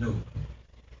will get nur.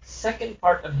 Second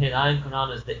part of Hidayah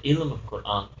Quran is the ilm of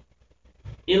Quran.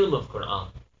 Ilm of Quran.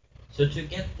 So to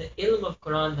get the ilm of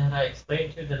Quran that I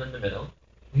explained to you then in the middle,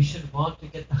 we should want to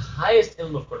get the highest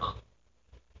ilm of Quran.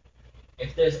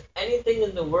 If there's anything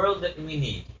in the world that we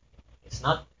need, it's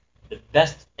not the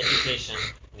best education.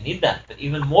 We need that. But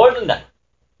even more than that,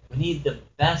 we need the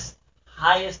best,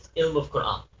 highest ilm of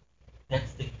Quran.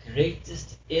 That's the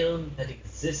greatest ilm that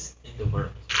exists in the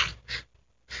world.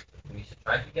 We should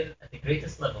try to get it at the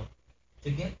greatest level.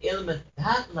 To get ilm at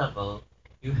that level,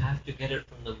 you have to get it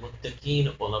from the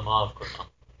muttaqeen ulama of Quran.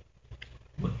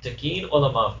 Muttaqeen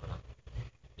ulama of Quran.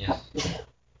 Yes.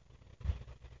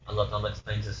 Allah Ta'ala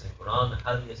explains this in Quran,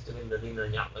 هَلْ يَسْتَوِي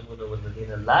الَّذِينَ يَعْلَمُونَ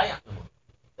وَالَّذِينَ لَا يَعْلَمُونَ.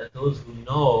 That those who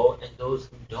know and those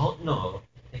who don't know,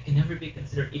 they can never be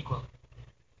considered equal.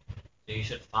 So you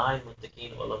should find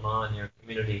muttaqeen ulama in your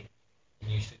community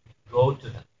and you should go to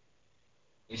them.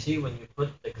 You see, when you put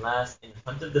the glass in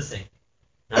front of the sink,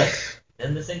 right?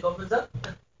 Then the sink opens up.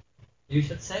 You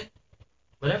should say,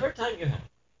 whatever time you have.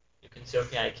 You can say,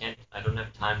 okay, I don't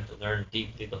have time to learn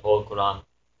deeply the whole Quran.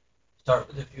 Start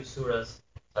with a few surahs.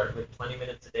 Start with 20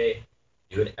 minutes a day.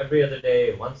 Do it every other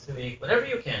day, once a week, whatever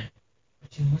you can.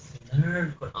 But you must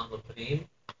learn Quran al-Kareem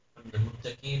from the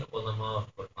muttaqeen ulama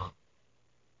of Quran.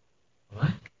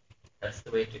 Alright? That's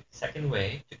the second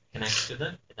way to connect to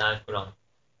the Hidayah of Quran.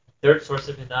 Third source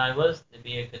of Hidayah was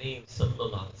Nabi Kareem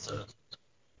sallallahu alaihi wasallam.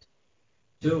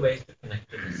 Two ways to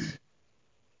connect to this.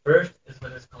 First is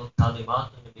what is called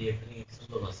Talimat Nabi Kareem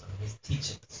sallallahu alaihi wasallam, his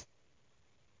teachings.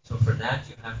 So for that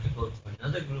you have to go to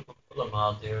another group of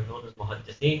ulama. They are known as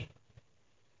muhaddithin,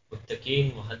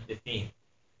 muttaqeen, muhaddithin.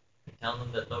 You tell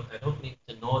them that, look, I don't need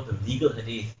to know the legal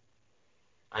hadith.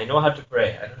 I know how to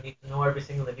pray. I don't need to know every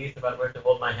single hadith about where to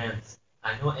hold my hands.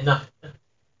 I know enough.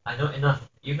 I know enough.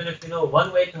 Even if you know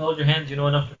one way to hold your hands, you know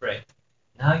enough to pray.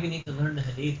 Now you need to learn the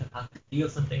hadith of how to feel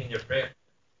something in your prayer,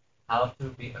 how to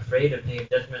be afraid of day of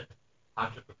judgment, how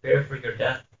to prepare for your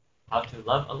death, how to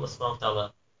love Allah subhanahu wa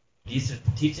ta'ala. These are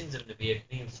the teachings of Nabi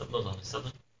Kareem sallallahu alaihi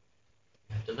wasallam.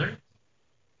 You have to learn it.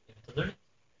 You have to learn it.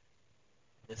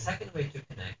 The second way to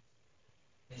connect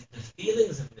is the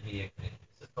feelings of Nabi Kareem.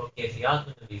 This is called Kayfiyat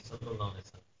Nabi sallallahu alaihi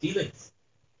wasallam. Feelings.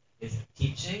 His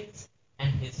teachings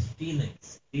and his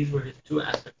feelings. These were his two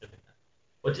aspects of it.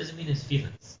 What does it mean, his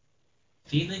feelings?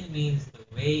 Feeling means the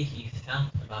way he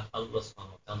felt about Allah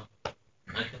subhanahu wa ta'ala.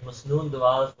 Like the Masnoon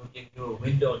du'as will give you a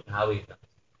window into how he felt.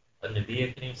 But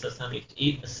Nabi Kareem sallallahu used to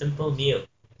eat a simple meal,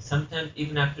 sometimes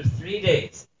even after 3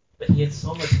 days. But he had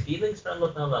so much feelings for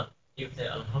Allah ta'ala. He would say,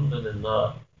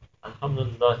 Alhamdulillah,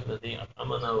 Alhamdulillah, alladhi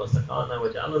at'amana wa sakana wa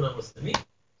ja'alana muslimin.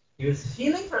 He was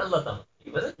feeling for Allah ta'ala.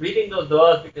 He wasn't reading those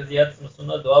du'as because he had some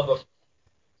sunnah du'a book.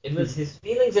 It was his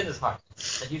feelings in his heart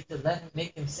that used to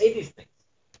make him say these things.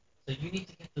 So you need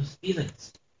to get those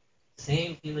feelings.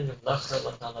 Same feeling of love for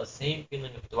Allah ta'ala, same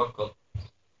feeling of tawakkul.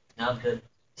 Now the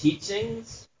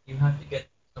teachings you have to get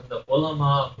from the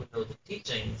ulama who know the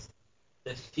teachings.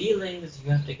 The feelings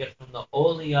you have to get from the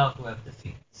awliya who have the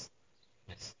feelings.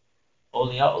 Yes.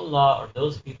 Awliyaullah are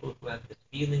those people who have the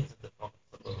feelings of the Prophet.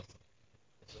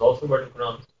 This is also word in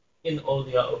Quran. In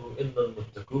awliya'uhu illa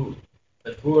al-muttaqun.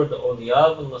 But who are the awliya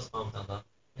of Allah subhanahu wa ta'ala?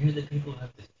 They're the people who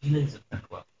have the feelings of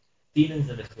taqwa, feelings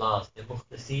of ikhlas, the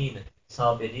mukhlisin,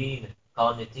 sabirin,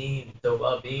 qanitin,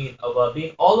 tawabin,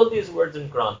 awabin, all of these words in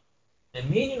Quran. They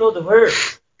mean you know the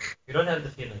words. You don't have the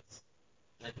feelings.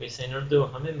 Like we say in Urdu,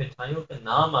 हमें मिठाइयों के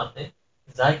नाम आते,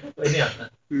 जायका कोई नहीं आता.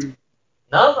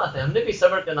 नाम आते, हमने भी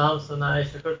सब्र का नाम सुना है,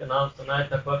 शुक्र का नाम सुना है,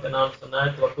 तकवा का नाम सुना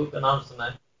है, तवक्कुल का नाम सुना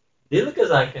है. दिल का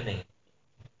जायका नहीं.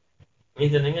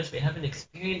 Means in English we haven't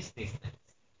experienced these things.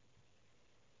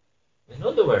 We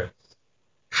know the words.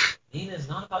 Deen is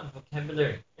not about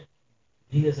vocabulary.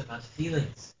 Deen is about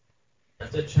feelings.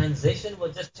 If the translation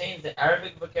will just change the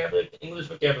Arabic vocabulary to English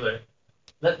vocabulary,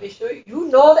 let me show you. You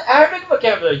know the Arabic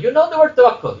vocabulary. You know the word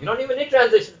tawakkul. You don't even need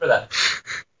translation for that.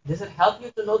 Does it help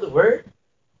you to know the word?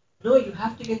 No, you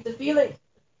have to get the feeling.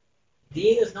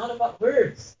 Deen is not about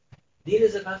words. Deen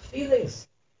is about feelings.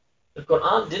 The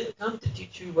Quran didn't come to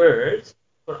teach you words.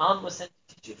 The Quran was sent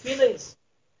to teach you feelings.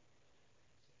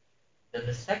 Then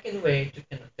the second way to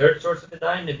connect, third source of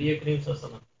Hidayah, Nabi Kareem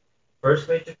sallallahu. First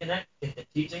way to connect, get the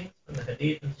teachings from the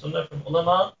Hadith and Sunnah from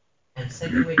ulama. And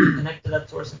second way to connect to that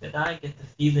source of Hidayah, get the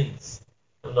feelings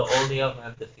from the awliya who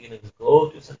have the feelings. Go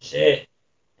to some shaykh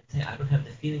and say, I don't have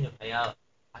the feeling of haya.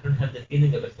 I don't have the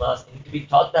feeling of ikhlas. I need to be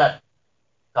taught that.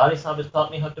 Qari Sahib has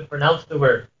taught me how to pronounce the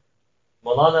word.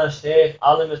 Maulana Shaykh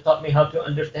Alim has taught me how to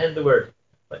understand the word.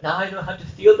 But now I know how to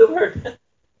feel the word.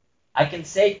 I can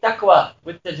say taqwa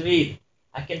with tajweed.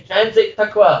 I can translate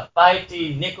taqwa,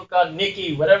 piety, nikukad,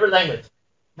 niki, whatever language.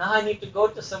 Now I need to go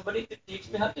to somebody to teach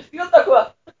me how to feel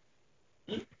taqwa.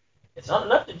 It's not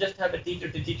enough to just have a teacher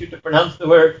to teach you to pronounce the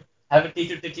word, have a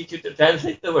teacher to teach you to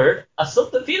translate the word.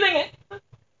 Asıl the feeling it.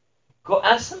 Go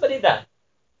ask somebody that.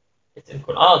 It's in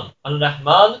Quran.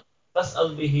 Al-Rahman,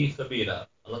 fas'al bihi khabira.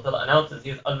 Allah Ta'ala announces He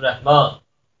is Al-Rahman.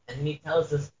 And He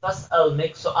tells us, fas'al,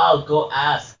 make su'al, go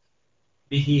ask.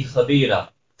 Bihi khabira.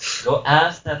 Go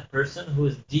ask that person who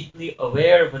is deeply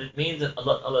aware of what it means that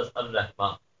Allah is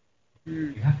Ar-Rahman.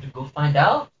 You have to go find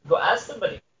out. Go ask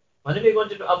somebody. When are we going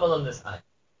to do amal on this ayah?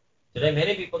 Today,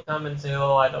 many people come and say,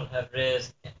 "Oh, I don't have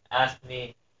risk. Ask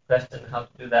me question how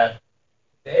to do that."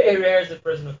 Very rare is the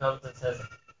person who comes and says,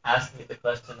 "Ask me the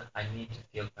question. I need to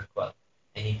feel taqwa.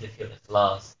 I need to feel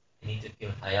ikhlas. I need to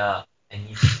feel haya. I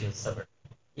need to feel sabr."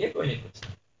 ये कोई नहीं पूछता.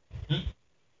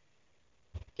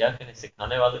 क्या करें?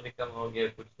 सिखाने वाले भी कम हो गए,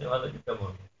 पूछने वाले भी कम हो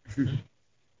गए.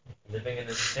 Living in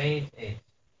a strange age.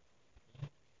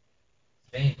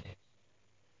 Strange age.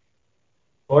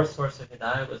 Fourth source of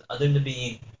hidayah was other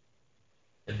Nabiyyin.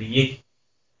 Nabiyyin.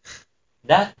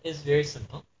 That is very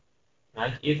simple.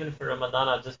 Right? Even for Ramadan,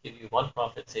 I'll just give you one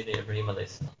prophet, Sayyidina Ibrahim alayhi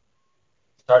salam.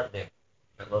 Start there.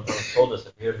 Allah Ta'ala told us,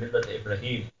 if you're Millat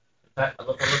Ibrahim. In fact,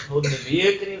 Allah Ta'ala told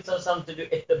Nabi Kareem Sallallahu to do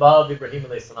ittiba of Ibrahim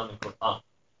alayhi salam in Quran.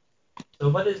 So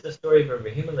what is the story of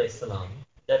Ibrahim alayhi salam?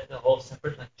 That's a whole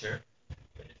separate lecture.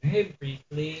 But very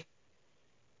briefly,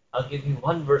 I'll give you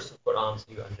one verse of Quran so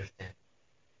you understand.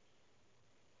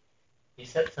 He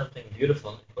said something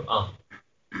beautiful in Quran.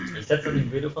 He said something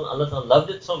beautiful. Allah Ta'ala loved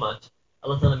it so much.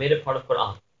 Allah Ta'ala made it part of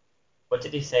Quran. What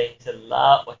did he say? He said,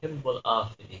 La uhibbul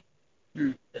afili.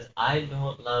 Says, I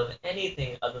don't love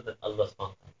anything other than Allah's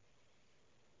content.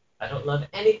 I don't love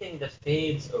anything that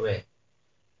fades away.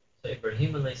 So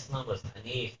Ibrahim alayhi salam was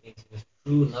Hanif, means he was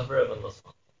true lover of Allah's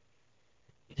content.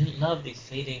 He didn't love these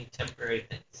fading temporary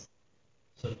things.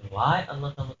 So why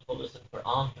Allah Ta'ala told us in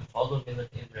Quran to follow Millat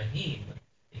Ibrahim?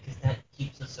 Because that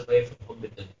keeps us away from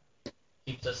Hubbidun,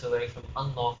 keeps us away from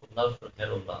unlawful love for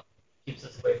Khairullah, keeps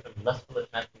us away from lustful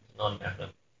attraction to non-mahram,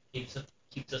 keeps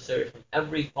us away from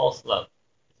every false love.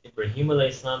 Ibrahim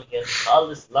alayhi salam, he has all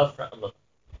this love for Allah.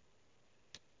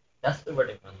 That's the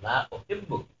word in Quran. La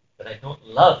uhibbu, that I don't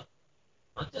love.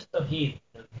 Not just Tawheed.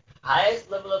 The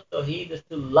highest level of Tawheed is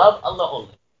to love Allah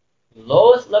only. The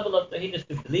lowest level of Tawheed is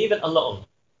to believe in Allah only.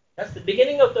 That's the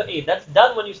beginning of Tawheed. That's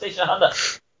done when you say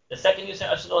Shahada. The second you say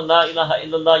Ashhadu an la ilaha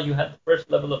illallah, you have the first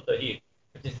level of Tawheed,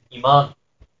 which is Iman.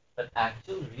 But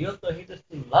actual real Tawheed is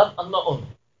to love Allah only.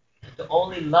 To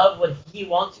only love what He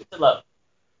wants you to love.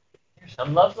 There's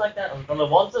some loves like that. Allah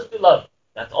wants us to love.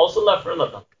 That's also love for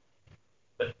Allah.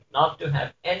 But not to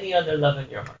have any other love in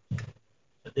your heart.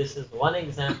 So this is one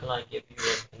example I give you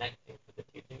of connecting to the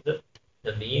teachings of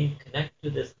Nabi, connect to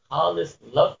this khalis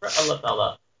love for Allah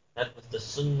Ta'ala. That was the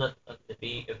sunnah of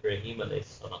Nabi Ibrahim alayhi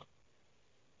salam.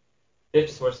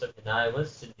 Fifth source of hidayah was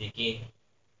Siddiqeen.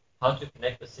 How to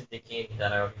connect with Siddiqeen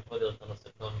that I already told you. Allah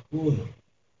said, Kunu.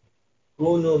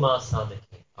 Kunu ma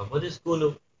sadiqeen. What is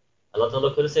Kunu? Allah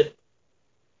Ta'ala could have said,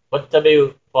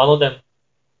 Wattabi'u, follow them.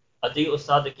 Ati'u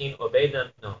sadiqeen, obey them.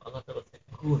 No, Allah Ta'ala said,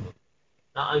 Kunu.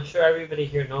 Now, I'm sure everybody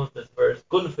here knows this verse,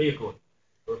 kun fayakun.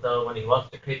 So when he wants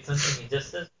to create something, he just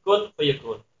says, kun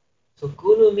fayakun. So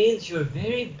kunu means your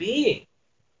very being,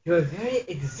 your very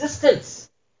existence.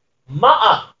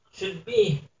 Ma'a should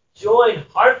be joined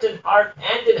heart in heart,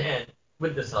 hand in hand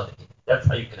with the sadiqin. That's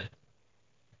how you connect.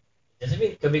 It doesn't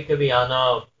mean kabhi kabhi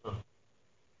ana.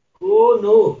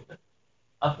 Kunu.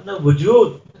 Apna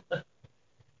wujud.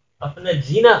 Apna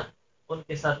jina.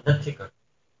 Unke saath dachhe kar.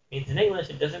 Means in English,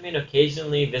 it doesn't mean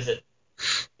occasionally visit.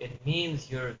 It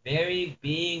means your very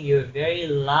being, your very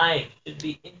life should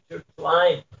be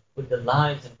intertwined with the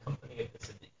lives and company of the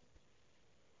Siddiq.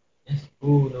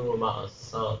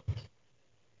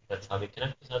 That's how we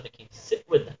connect with Siddiqeen. Sit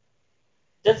with them.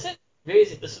 That's it. Very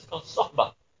easy. This is called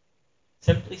sohbah.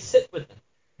 Simply sit with them.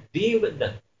 Be with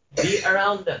them. Be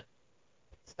around them.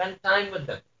 Spend time with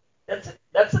them. That's it.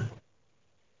 That's it.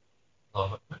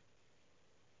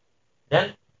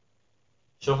 Then,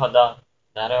 shuhada,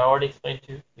 that I already explained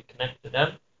to you, we connect to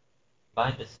them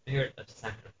by the spirit of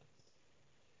sacrifice.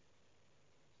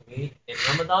 We, in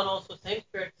Ramadan also, same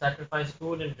spirit, sacrifice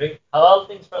food and drink, halal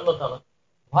things for Allah Ta'ala.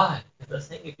 Why? Because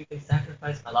they're saying if you can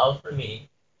sacrifice halal for me,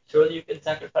 surely you can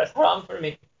sacrifice haram for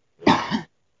me.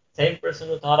 Same person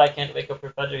who thought I can't wake up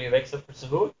for Fajr, he wakes up for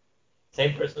Suhoor.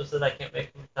 Same person who says I can't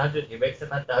wake up for Tahajjud, he wakes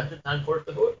up at Tahajjud time for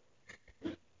Suhoor.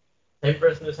 Same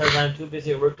person who says I'm too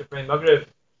busy at work to pray Maghrib,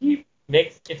 he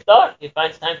makes iftar, he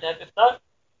finds time to have iftar.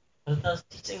 Allah is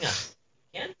teaching us,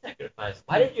 you can't sacrifice.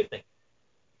 Why did you think?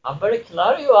 आप बड़े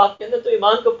खिलाड़ी हो, आपके अंदर तो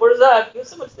ईमान का पुर्जा है, आप क्यों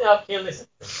समझते हैं आप खेल नहीं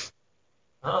सकते?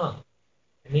 हाँ,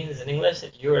 it means in English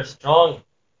that you are a strong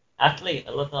athlete.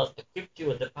 Allah has equipped you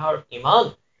with the power of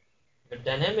iman. You're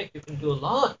dynamic, you can do a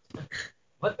lot.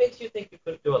 What makes you think you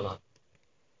couldn't do a lot?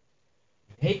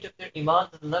 They took their iman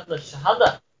to the level of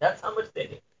shahada. That's how much they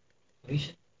did. We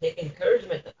should take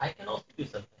encouragement that I can also do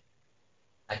something.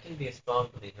 I can be a strong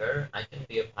believer. I can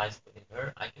be a pious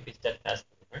believer. I can be steadfast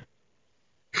believer.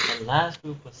 And the last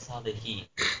group was Salihin.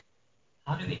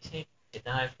 How do we take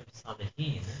Hidayah from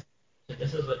Salihin? So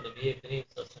this is what Nabi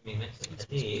Kareem mentioned in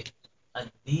Hadith.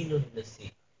 Ad-Dinun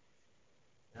Nasi.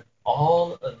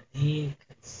 All of deen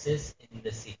consists in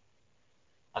Nasi.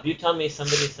 अब you tell me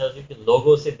somebody says you कि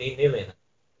लोगों से दीन नहीं लेना,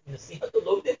 नसीहत तो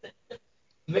लोग देते हैं,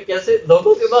 मैं कैसे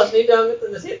लोगों के पास नहीं जाऊंगा तो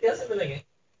नसीहत कैसे मिलेंगे?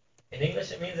 In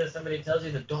English, it means that somebody tells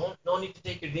you that no need to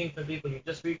take your deen from people. You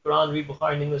just read Quran, read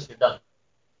Bukhari in English, you're done.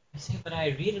 I say, but I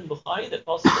read in Bukhari that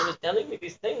Prophet is telling me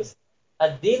these things.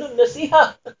 Ad-Dinun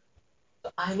Nasiha.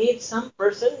 So I need some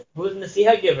person who is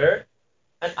Nasiha giver,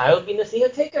 and I will be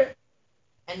Nasiha taker.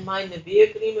 And my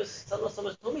Nabi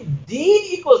Kareem told me, Deen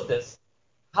equals this.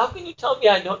 How can you tell me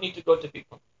I don't need to go to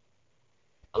people?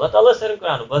 Allah Ta'ala said in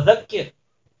Quran, وَذَكِّرْ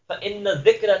فَإِنَّ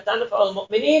الذِّكْرَ تَنْفَعُ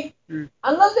الْمُؤْمِنِينَ.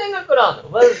 Allah said in the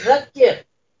Quran, وَذَكِّرْ.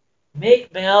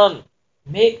 Make bayan,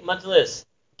 make majlis,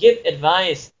 give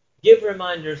advice, give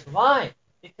reminders. Why?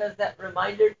 Because that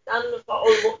reminder, تَنْفَعُ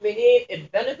الْمُؤْمِنِينَ,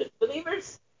 it benefits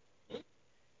believers.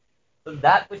 So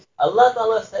that which Allah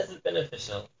Ta'ala says is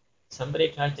beneficial, somebody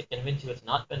tries to convince you it's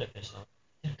not beneficial,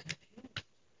 they're confused.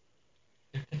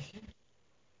 They're confused.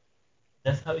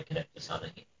 That's how we connect to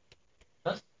Salihin.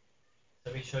 Yes?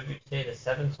 So we showed you today the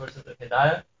 7 sources of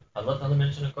Hidayah. Allah Ta'ala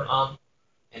mentioned in the Quran,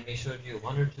 and we showed you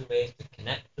 1 or 2 ways to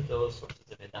connect to those sources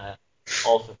of Hidayah,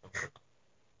 also from Quran.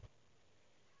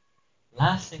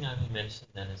 Last thing I will mention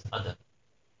then is adab.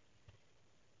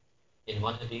 In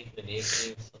one hadith, the Nabi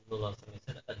Sallallahu Alaihi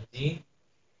Wasallam said,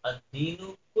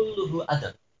 Ad-Deenu kulluhu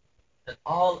adab. That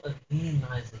all of deen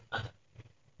lies in adab.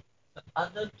 So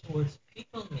adab towards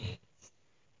people means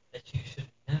that you should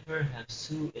never have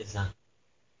su-izan.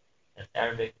 That's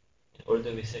Arabic. In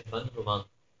Urdu we say badguman.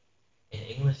 In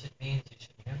English it means you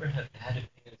should never have bad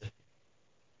opinions of people.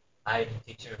 I had a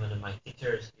teacher, one of my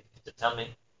teachers used to tell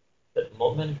me that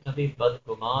mo'min kabhi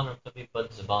badguman or kabhi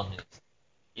badzuban means.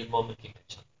 ये मोमिन की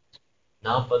पहचान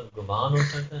ना बदगुमान हो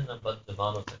सकता है ना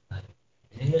बदजुबान हो सकता है.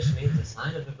 In English means the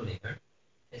sign of a believer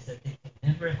is that they can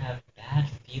never have bad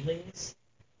feelings,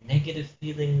 negative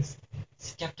feelings,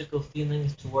 skeptical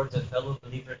feelings towards a fellow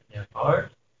believer in their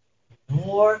heart,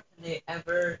 nor can they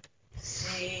ever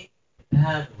say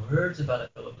bad words about a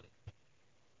fellow believer.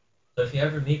 So if you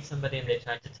ever meet somebody and they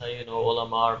try to tell you, no,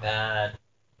 ulama are bad,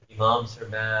 imams are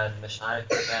bad,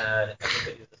 mashayikh are bad,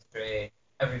 everybody's astray,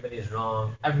 everybody's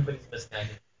wrong, everybody's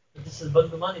misguided. But this is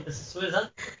badgumani, this is suizan.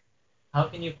 How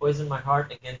can you poison my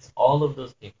heart against all of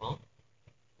those people?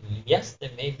 Yes,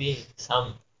 there may be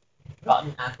some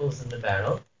rotten apples in the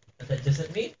barrel, but that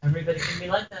doesn't mean everybody can be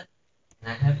like that.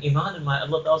 And I have iman in my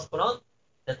Allah Ta'ala's Quran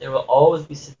that there will always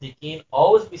be siddiqeen,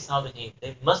 always be salihin.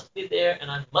 They must be there, and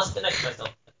I must connect myself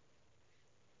to them.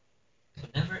 So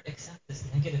never accept this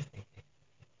negative thinking.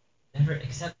 Never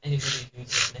accept anybody who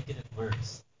uses negative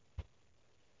words.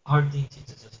 Our deen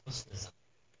teaches us husnism.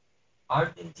 Our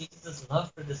deen teaches us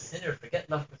love for the sinner. Forget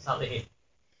love for salihin.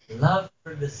 Love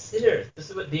for the sinners. This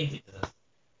is what deen teaches us.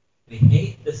 We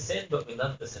hate the sin, but we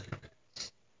love the sin.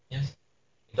 Yes?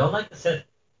 We don't like the sin.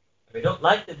 We don't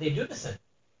like that they do the sin,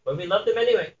 but we love them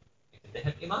anyway. Because they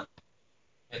have iman.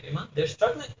 They're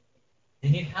struggling. They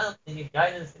need help. They need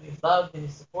guidance. They need love. They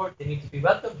need support. They need to be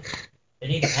welcomed. They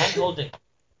need hand holding.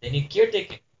 They need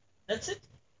caretaking. That's it.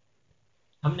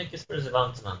 हमने किस पर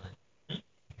ज़बान चलाना है?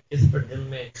 किस पर दिल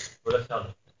में बुरा ख्याल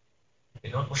रखना है? We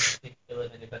don't want to speak ill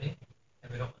of anybody,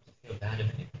 and we don't want to feel bad of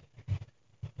anybody.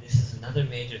 This is another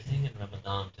major thing in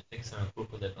Ramadan to fix our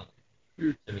hukuk al.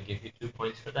 So we give you 2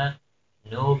 points for that.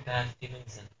 No bad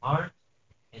feelings in heart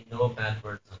and no bad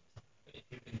words on tongue. But if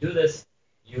you can do this,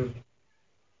 you've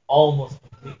almost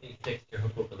completely fixed your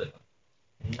hukuk al.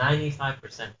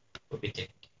 95% will be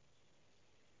taken.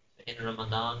 So in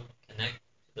Ramadan, connect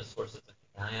to the sources of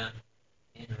hidayah.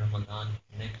 In Ramadan,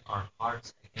 connect our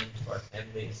hearts again to our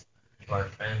families, to our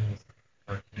friends,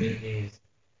 our communities,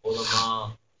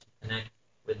 ulama, connect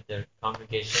with their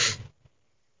congregation,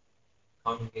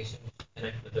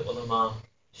 connect with the ulama,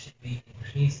 should be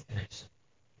increased connection,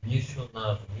 mutual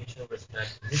love, mutual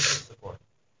respect, mutual support.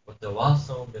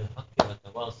 وَتَوَاصَوْا بِالْحَقِّ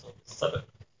وَتَوَاصَوْا بِالصَّبْرِ.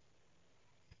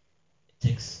 It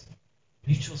takes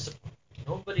mutual support.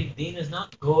 Nobody, deen is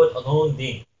not go it alone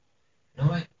deen.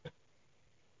 No way.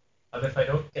 But if I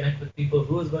don't connect with people,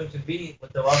 who is going to be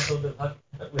with the wasaw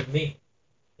bil with me?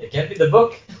 It can't be the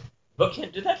book. The book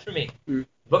can't do that for me. The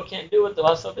book can't do what the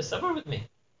wasaw bil sabr with me.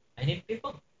 I need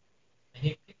people.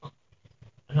 And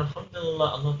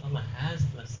alhamdulillah, Allah Ta'ala has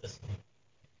blessed us.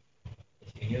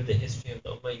 If you knew the history of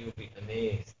the Ummah, you would be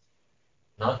amazed.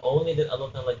 Not only did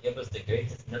Allah Ta'ala give us the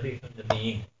greatest Nabi from the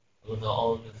Nabiyeen, Allah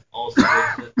Ta'ala also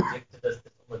gifted us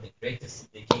this Ummah, the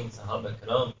greatest Siddiqeen, Sahaba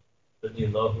Karam,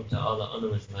 radiyallahu ta'ala anhu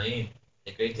ajma'een.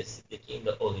 the greatest Siddiqeen,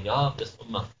 the awliya of this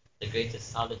ummah, the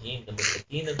greatest Salihin, the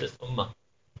Muttaqeen of this ummah.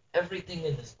 Everything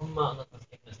in this ummah, Allah has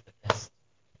given us the best.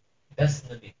 Best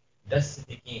Nabi, best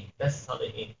Siddiqeen, best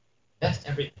Salihin, best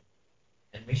everything.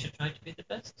 And we should try to be the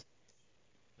best.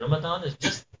 Ramadan is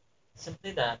just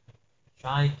simply that.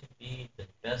 Try to be the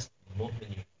best mu'min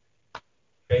you can.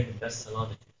 Pray the best salah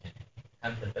that you can.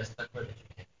 Have the best taqwa that you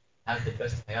can. Have the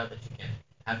best haya that you can.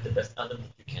 Have the best adab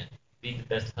that you can. Be the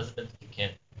best husband that you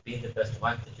can. Be the best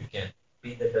wife that you can.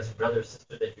 Be the best brother or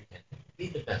sister that you can. Be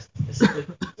the best. This is the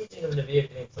teaching of Nabi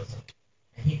Kareem Sallallahu.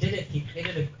 And he did it. He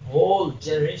created a whole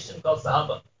generation called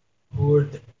Sahaba who were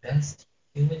the best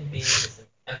human beings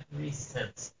in every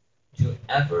sense to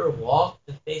ever walk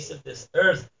the face of this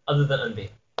earth other than Anbiya.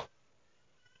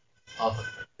 Of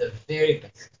the very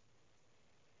best.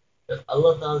 But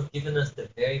Allah Ta'ala has given us the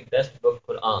very best book,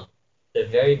 Quran, the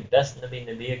very best Nabi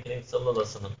Kareem Sallallahu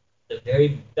Alaihi Wasallam, the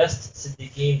very best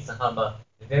Siddiqeen Sahaba,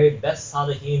 the very best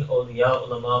Salihin, Awliya,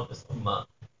 Ulama of this Ummah.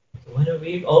 So when are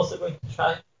we also going to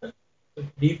try to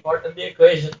be part of the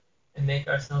equation and make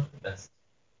ourselves the best?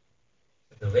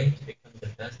 So the way to become the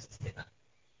best is Hidayah.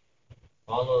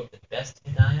 Follow the best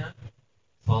Hidayah,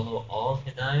 follow all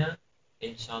Hidayah,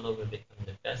 inshallah we'll become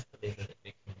the best believer that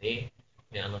we can be.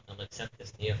 May Allah Ta'ala accept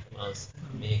this niyyah from us.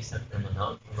 May He accept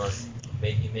Ramadan from us.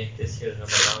 May He make this year's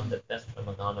Ramadan the best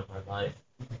Ramadan of our life.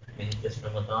 May this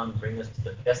Ramadan bring us to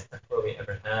the best taqwa we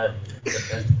ever had, the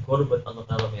best qurb with Allah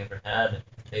Ta'ala we ever had.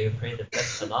 May we pray the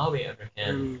best salah we ever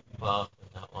can. Wa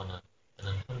da'wana. And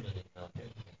alhamdulillah.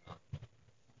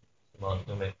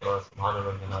 سبحان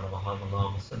ربنا وبحمده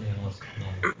اللهم صل على سيدنا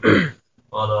محمد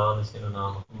وعلى آل سيدنا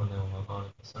محمد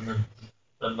وبارك وسلم.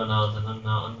 ربنا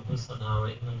ظلمنا أنفسنا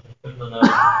وإن لم تغفر لنا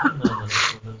وترحمنا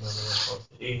لنكونن من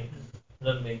الخاسرين.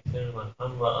 رب اغفر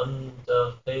وارحم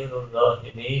وأنت خير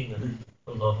الراحمين.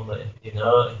 اللهم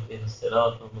اهدنا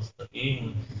الصراط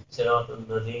المستقيم صراط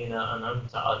الذين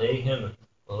أنعمت عليهم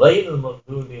غير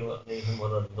المغضوب عليهم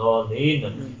ولا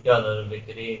الضالين. Ya Allah, Rabbi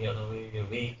Kareem, Ya Allah, we're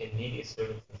weak and needy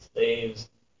servants and slaves.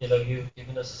 Ya Allah, you've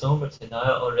given us so much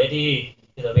hidayah already.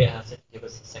 Ya Allah, we ask that you give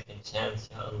us a second chance,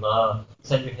 Ya Allah.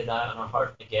 Send your hidayah on our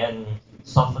heart again.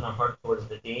 Soften our heart towards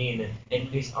the deen.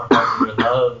 Increase our heart in your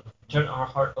love. Turn our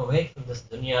heart away from this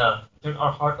dunya. Turn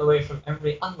our heart away from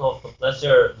every unlawful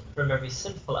pleasure, from every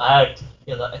sinful act.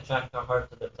 Ya Allah, attract our heart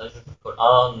to the pleasure of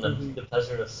Quran, the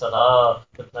pleasure of salah,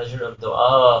 the pleasure of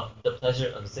dua, the pleasure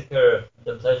of zikr,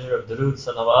 the pleasure of durood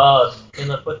salawat. Ya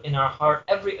Allah, put in our heart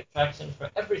every attraction for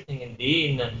everything in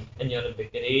deen. And Ya Rabbi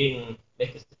Kareem,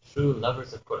 make us the true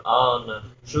lovers of Quran,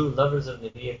 true lovers of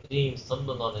Nabi Kareem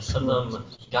Sallallahu Alaihi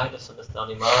Wasallam. Guide us on the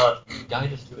talimat,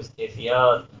 guide us to his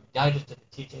kayfiyat, guide us to the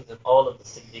teachings of all of the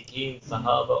Siddiqeen,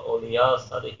 Sahaba, Awliya,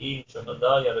 Salihin,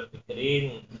 Shuhada, Ya Rabbi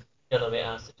Kareem. Ya Allah, we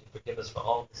ask that you forgive us for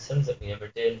all the sins that we ever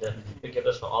did, forgive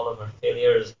us for all of our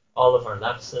failures, all of our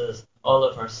lapses, all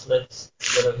of our slips.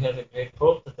 Ya Allah, we have a great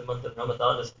hope that the month of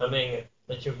Ramadan is coming,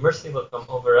 that your mercy will come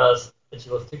over us, that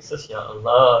you will fix us, Ya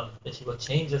Allah, that you will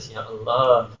change us, Ya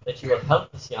Allah, that you will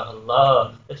help us, Ya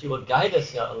Allah, that you will guide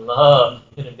us, Ya Allah.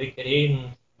 Ya Rabbi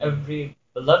Kareem, every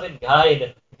beloved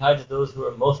guide guides those who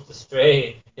are most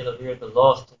astray. Ya Allah, we are the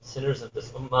lost and sinners of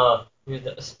this ummah. We are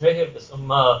the astray of this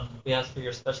ummah. We ask for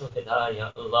your special hidayah,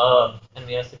 Ya Allah. And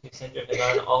we ask that you send your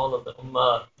hidayah on all of the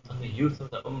ummah, on the youth of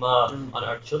the ummah, on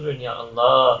our children, Ya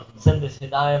Allah. Send this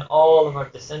hidayah on all of our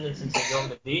descendants into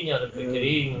Yawm al-Din, Ya Rabbi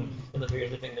Kareem. Ya Allah, we are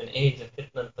living in an age of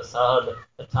fitna and fasad,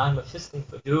 a time of fisk and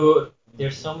fujur.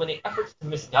 There's so many efforts to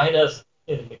misguide us,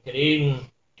 Ya Rabbi Kareem.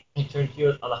 We turn to you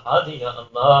with Al-Hadi, Ya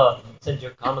Allah. Send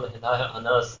your Kamal Hidayah on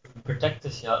us. Protect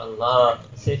us, Ya Allah.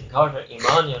 Safeguard our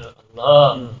Iman, Ya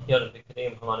Allah. Ya Rabbi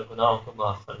Kareem, हमारे गुनाहों को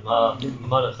माफ फरमा,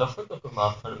 हमारे गफलतों को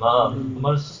माफ फरमा,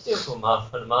 हमारे सुस्तियों को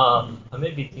माफ फरमा.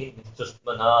 हमें भी दीन में चुस्त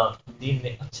बना, दीन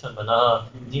में अच्छा बना,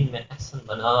 दीन में अहसन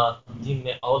बना, दीन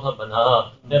में औला बना.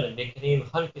 या रब्बी करीम,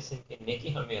 हर किस्म की नेकी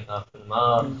हमें अता फरमा,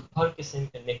 हर किस्म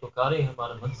के नेकोकारी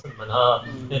हमारा मनसब बना.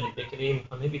 या रब्बी करीम,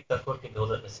 हमें भी तकवा की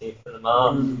दौलत नसीब फरमा.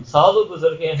 सालों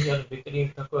गुजर गए हैं, या रब्बी करीम,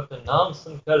 तकवा का नाम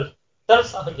सुनकर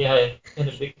तरस आ गया है. या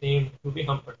रब्बी करीम, तू भी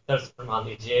हम पर तरस फरमा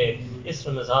लीजिए. इस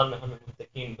रमज़ान में हमें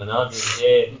मुत्तकीन बना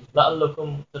दीजिए.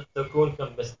 लअल्लकुम तत्तकून का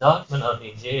मिस्दाक बना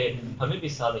दीजिए. हमें भी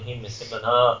सालिहीन में से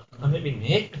बना, हमें भी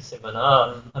नेक में से बना.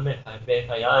 हमें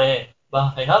बेहयाए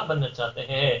बाहया बनना चाहते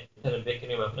हैं. या रब्बी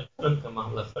करीम, अपने करम का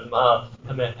मामला फरमा,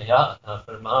 हमें हया अता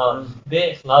फरमा.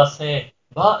 बेइखलास हैं,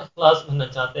 बाइखलास बनना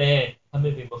चाहते हैं,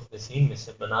 हमें भी मुखलिसीन में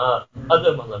से बना.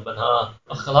 अदब वाला बना,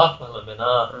 अखलाक वाला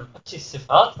बना, अच्छी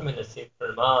सिफात हमें नसीब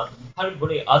फरमा. हर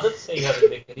बुरी आदत से या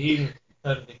रब्बी करीम,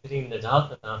 हर बेहतरीन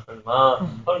निजात अता फरमा,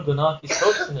 हर गुनाह की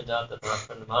सोच से निजात अता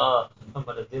फरमा.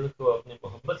 ہمارے دل کو اپنی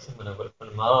محبت سے منور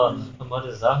فرما،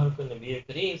 ہمارے ظاہر کو نبی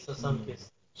کریم صلی اللہ علیہ وسلم کی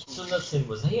سنت سے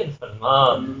مزین فرما۔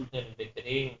 اے نبی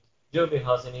کریم جو بھی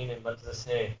حاضرین مجلس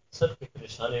ہیں سب کی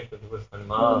پریشانیوں کو دور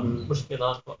فرما،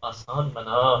 مشکلات کو آسان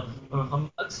بنا، اور ہم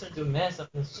اکثر جو محض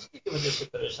اپنے سستی کی وجہ سے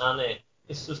پریشان ہیں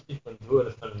اس سستی کو دور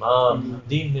فرما،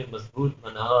 دین میں مضبوط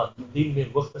بنا، دین میں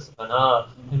مختص بنا،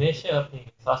 ہمیشہ اپنی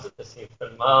حفاظت نصیب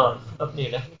فرما،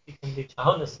 اپنی رحمت کی ٹھنڈی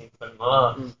چھاؤں نصیب فرما،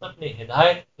 اپنی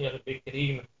ہدایت کے رب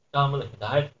کریم کامل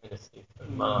ہدایت میں نصیب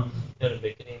فرما۔ اے رب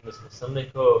کریم اس مسلح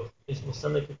کو، اس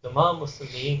مسلح کے تمام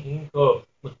مسلمین کو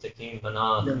متقین بنا،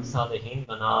 صالحین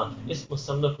بنا، اس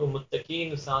مسلح کو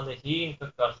متقین صالحین کا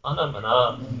کارخانہ بنا۔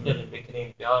 اے رب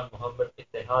کریم پیار محبت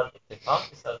اتحاد اتفاق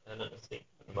کے ساتھ رہنا نصیب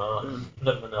فرما۔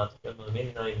 ربنا تقبل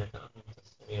منا انك انت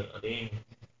السميع العليم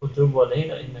وتب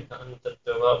علينا انك انت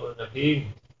التواب الرحيم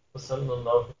وصلى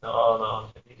الله تعالى على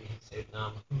حبيبه سيدنا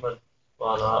محمد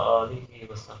وعلى اله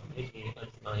وصحبه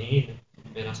اجمعين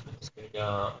برحمتك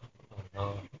يا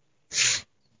الله۔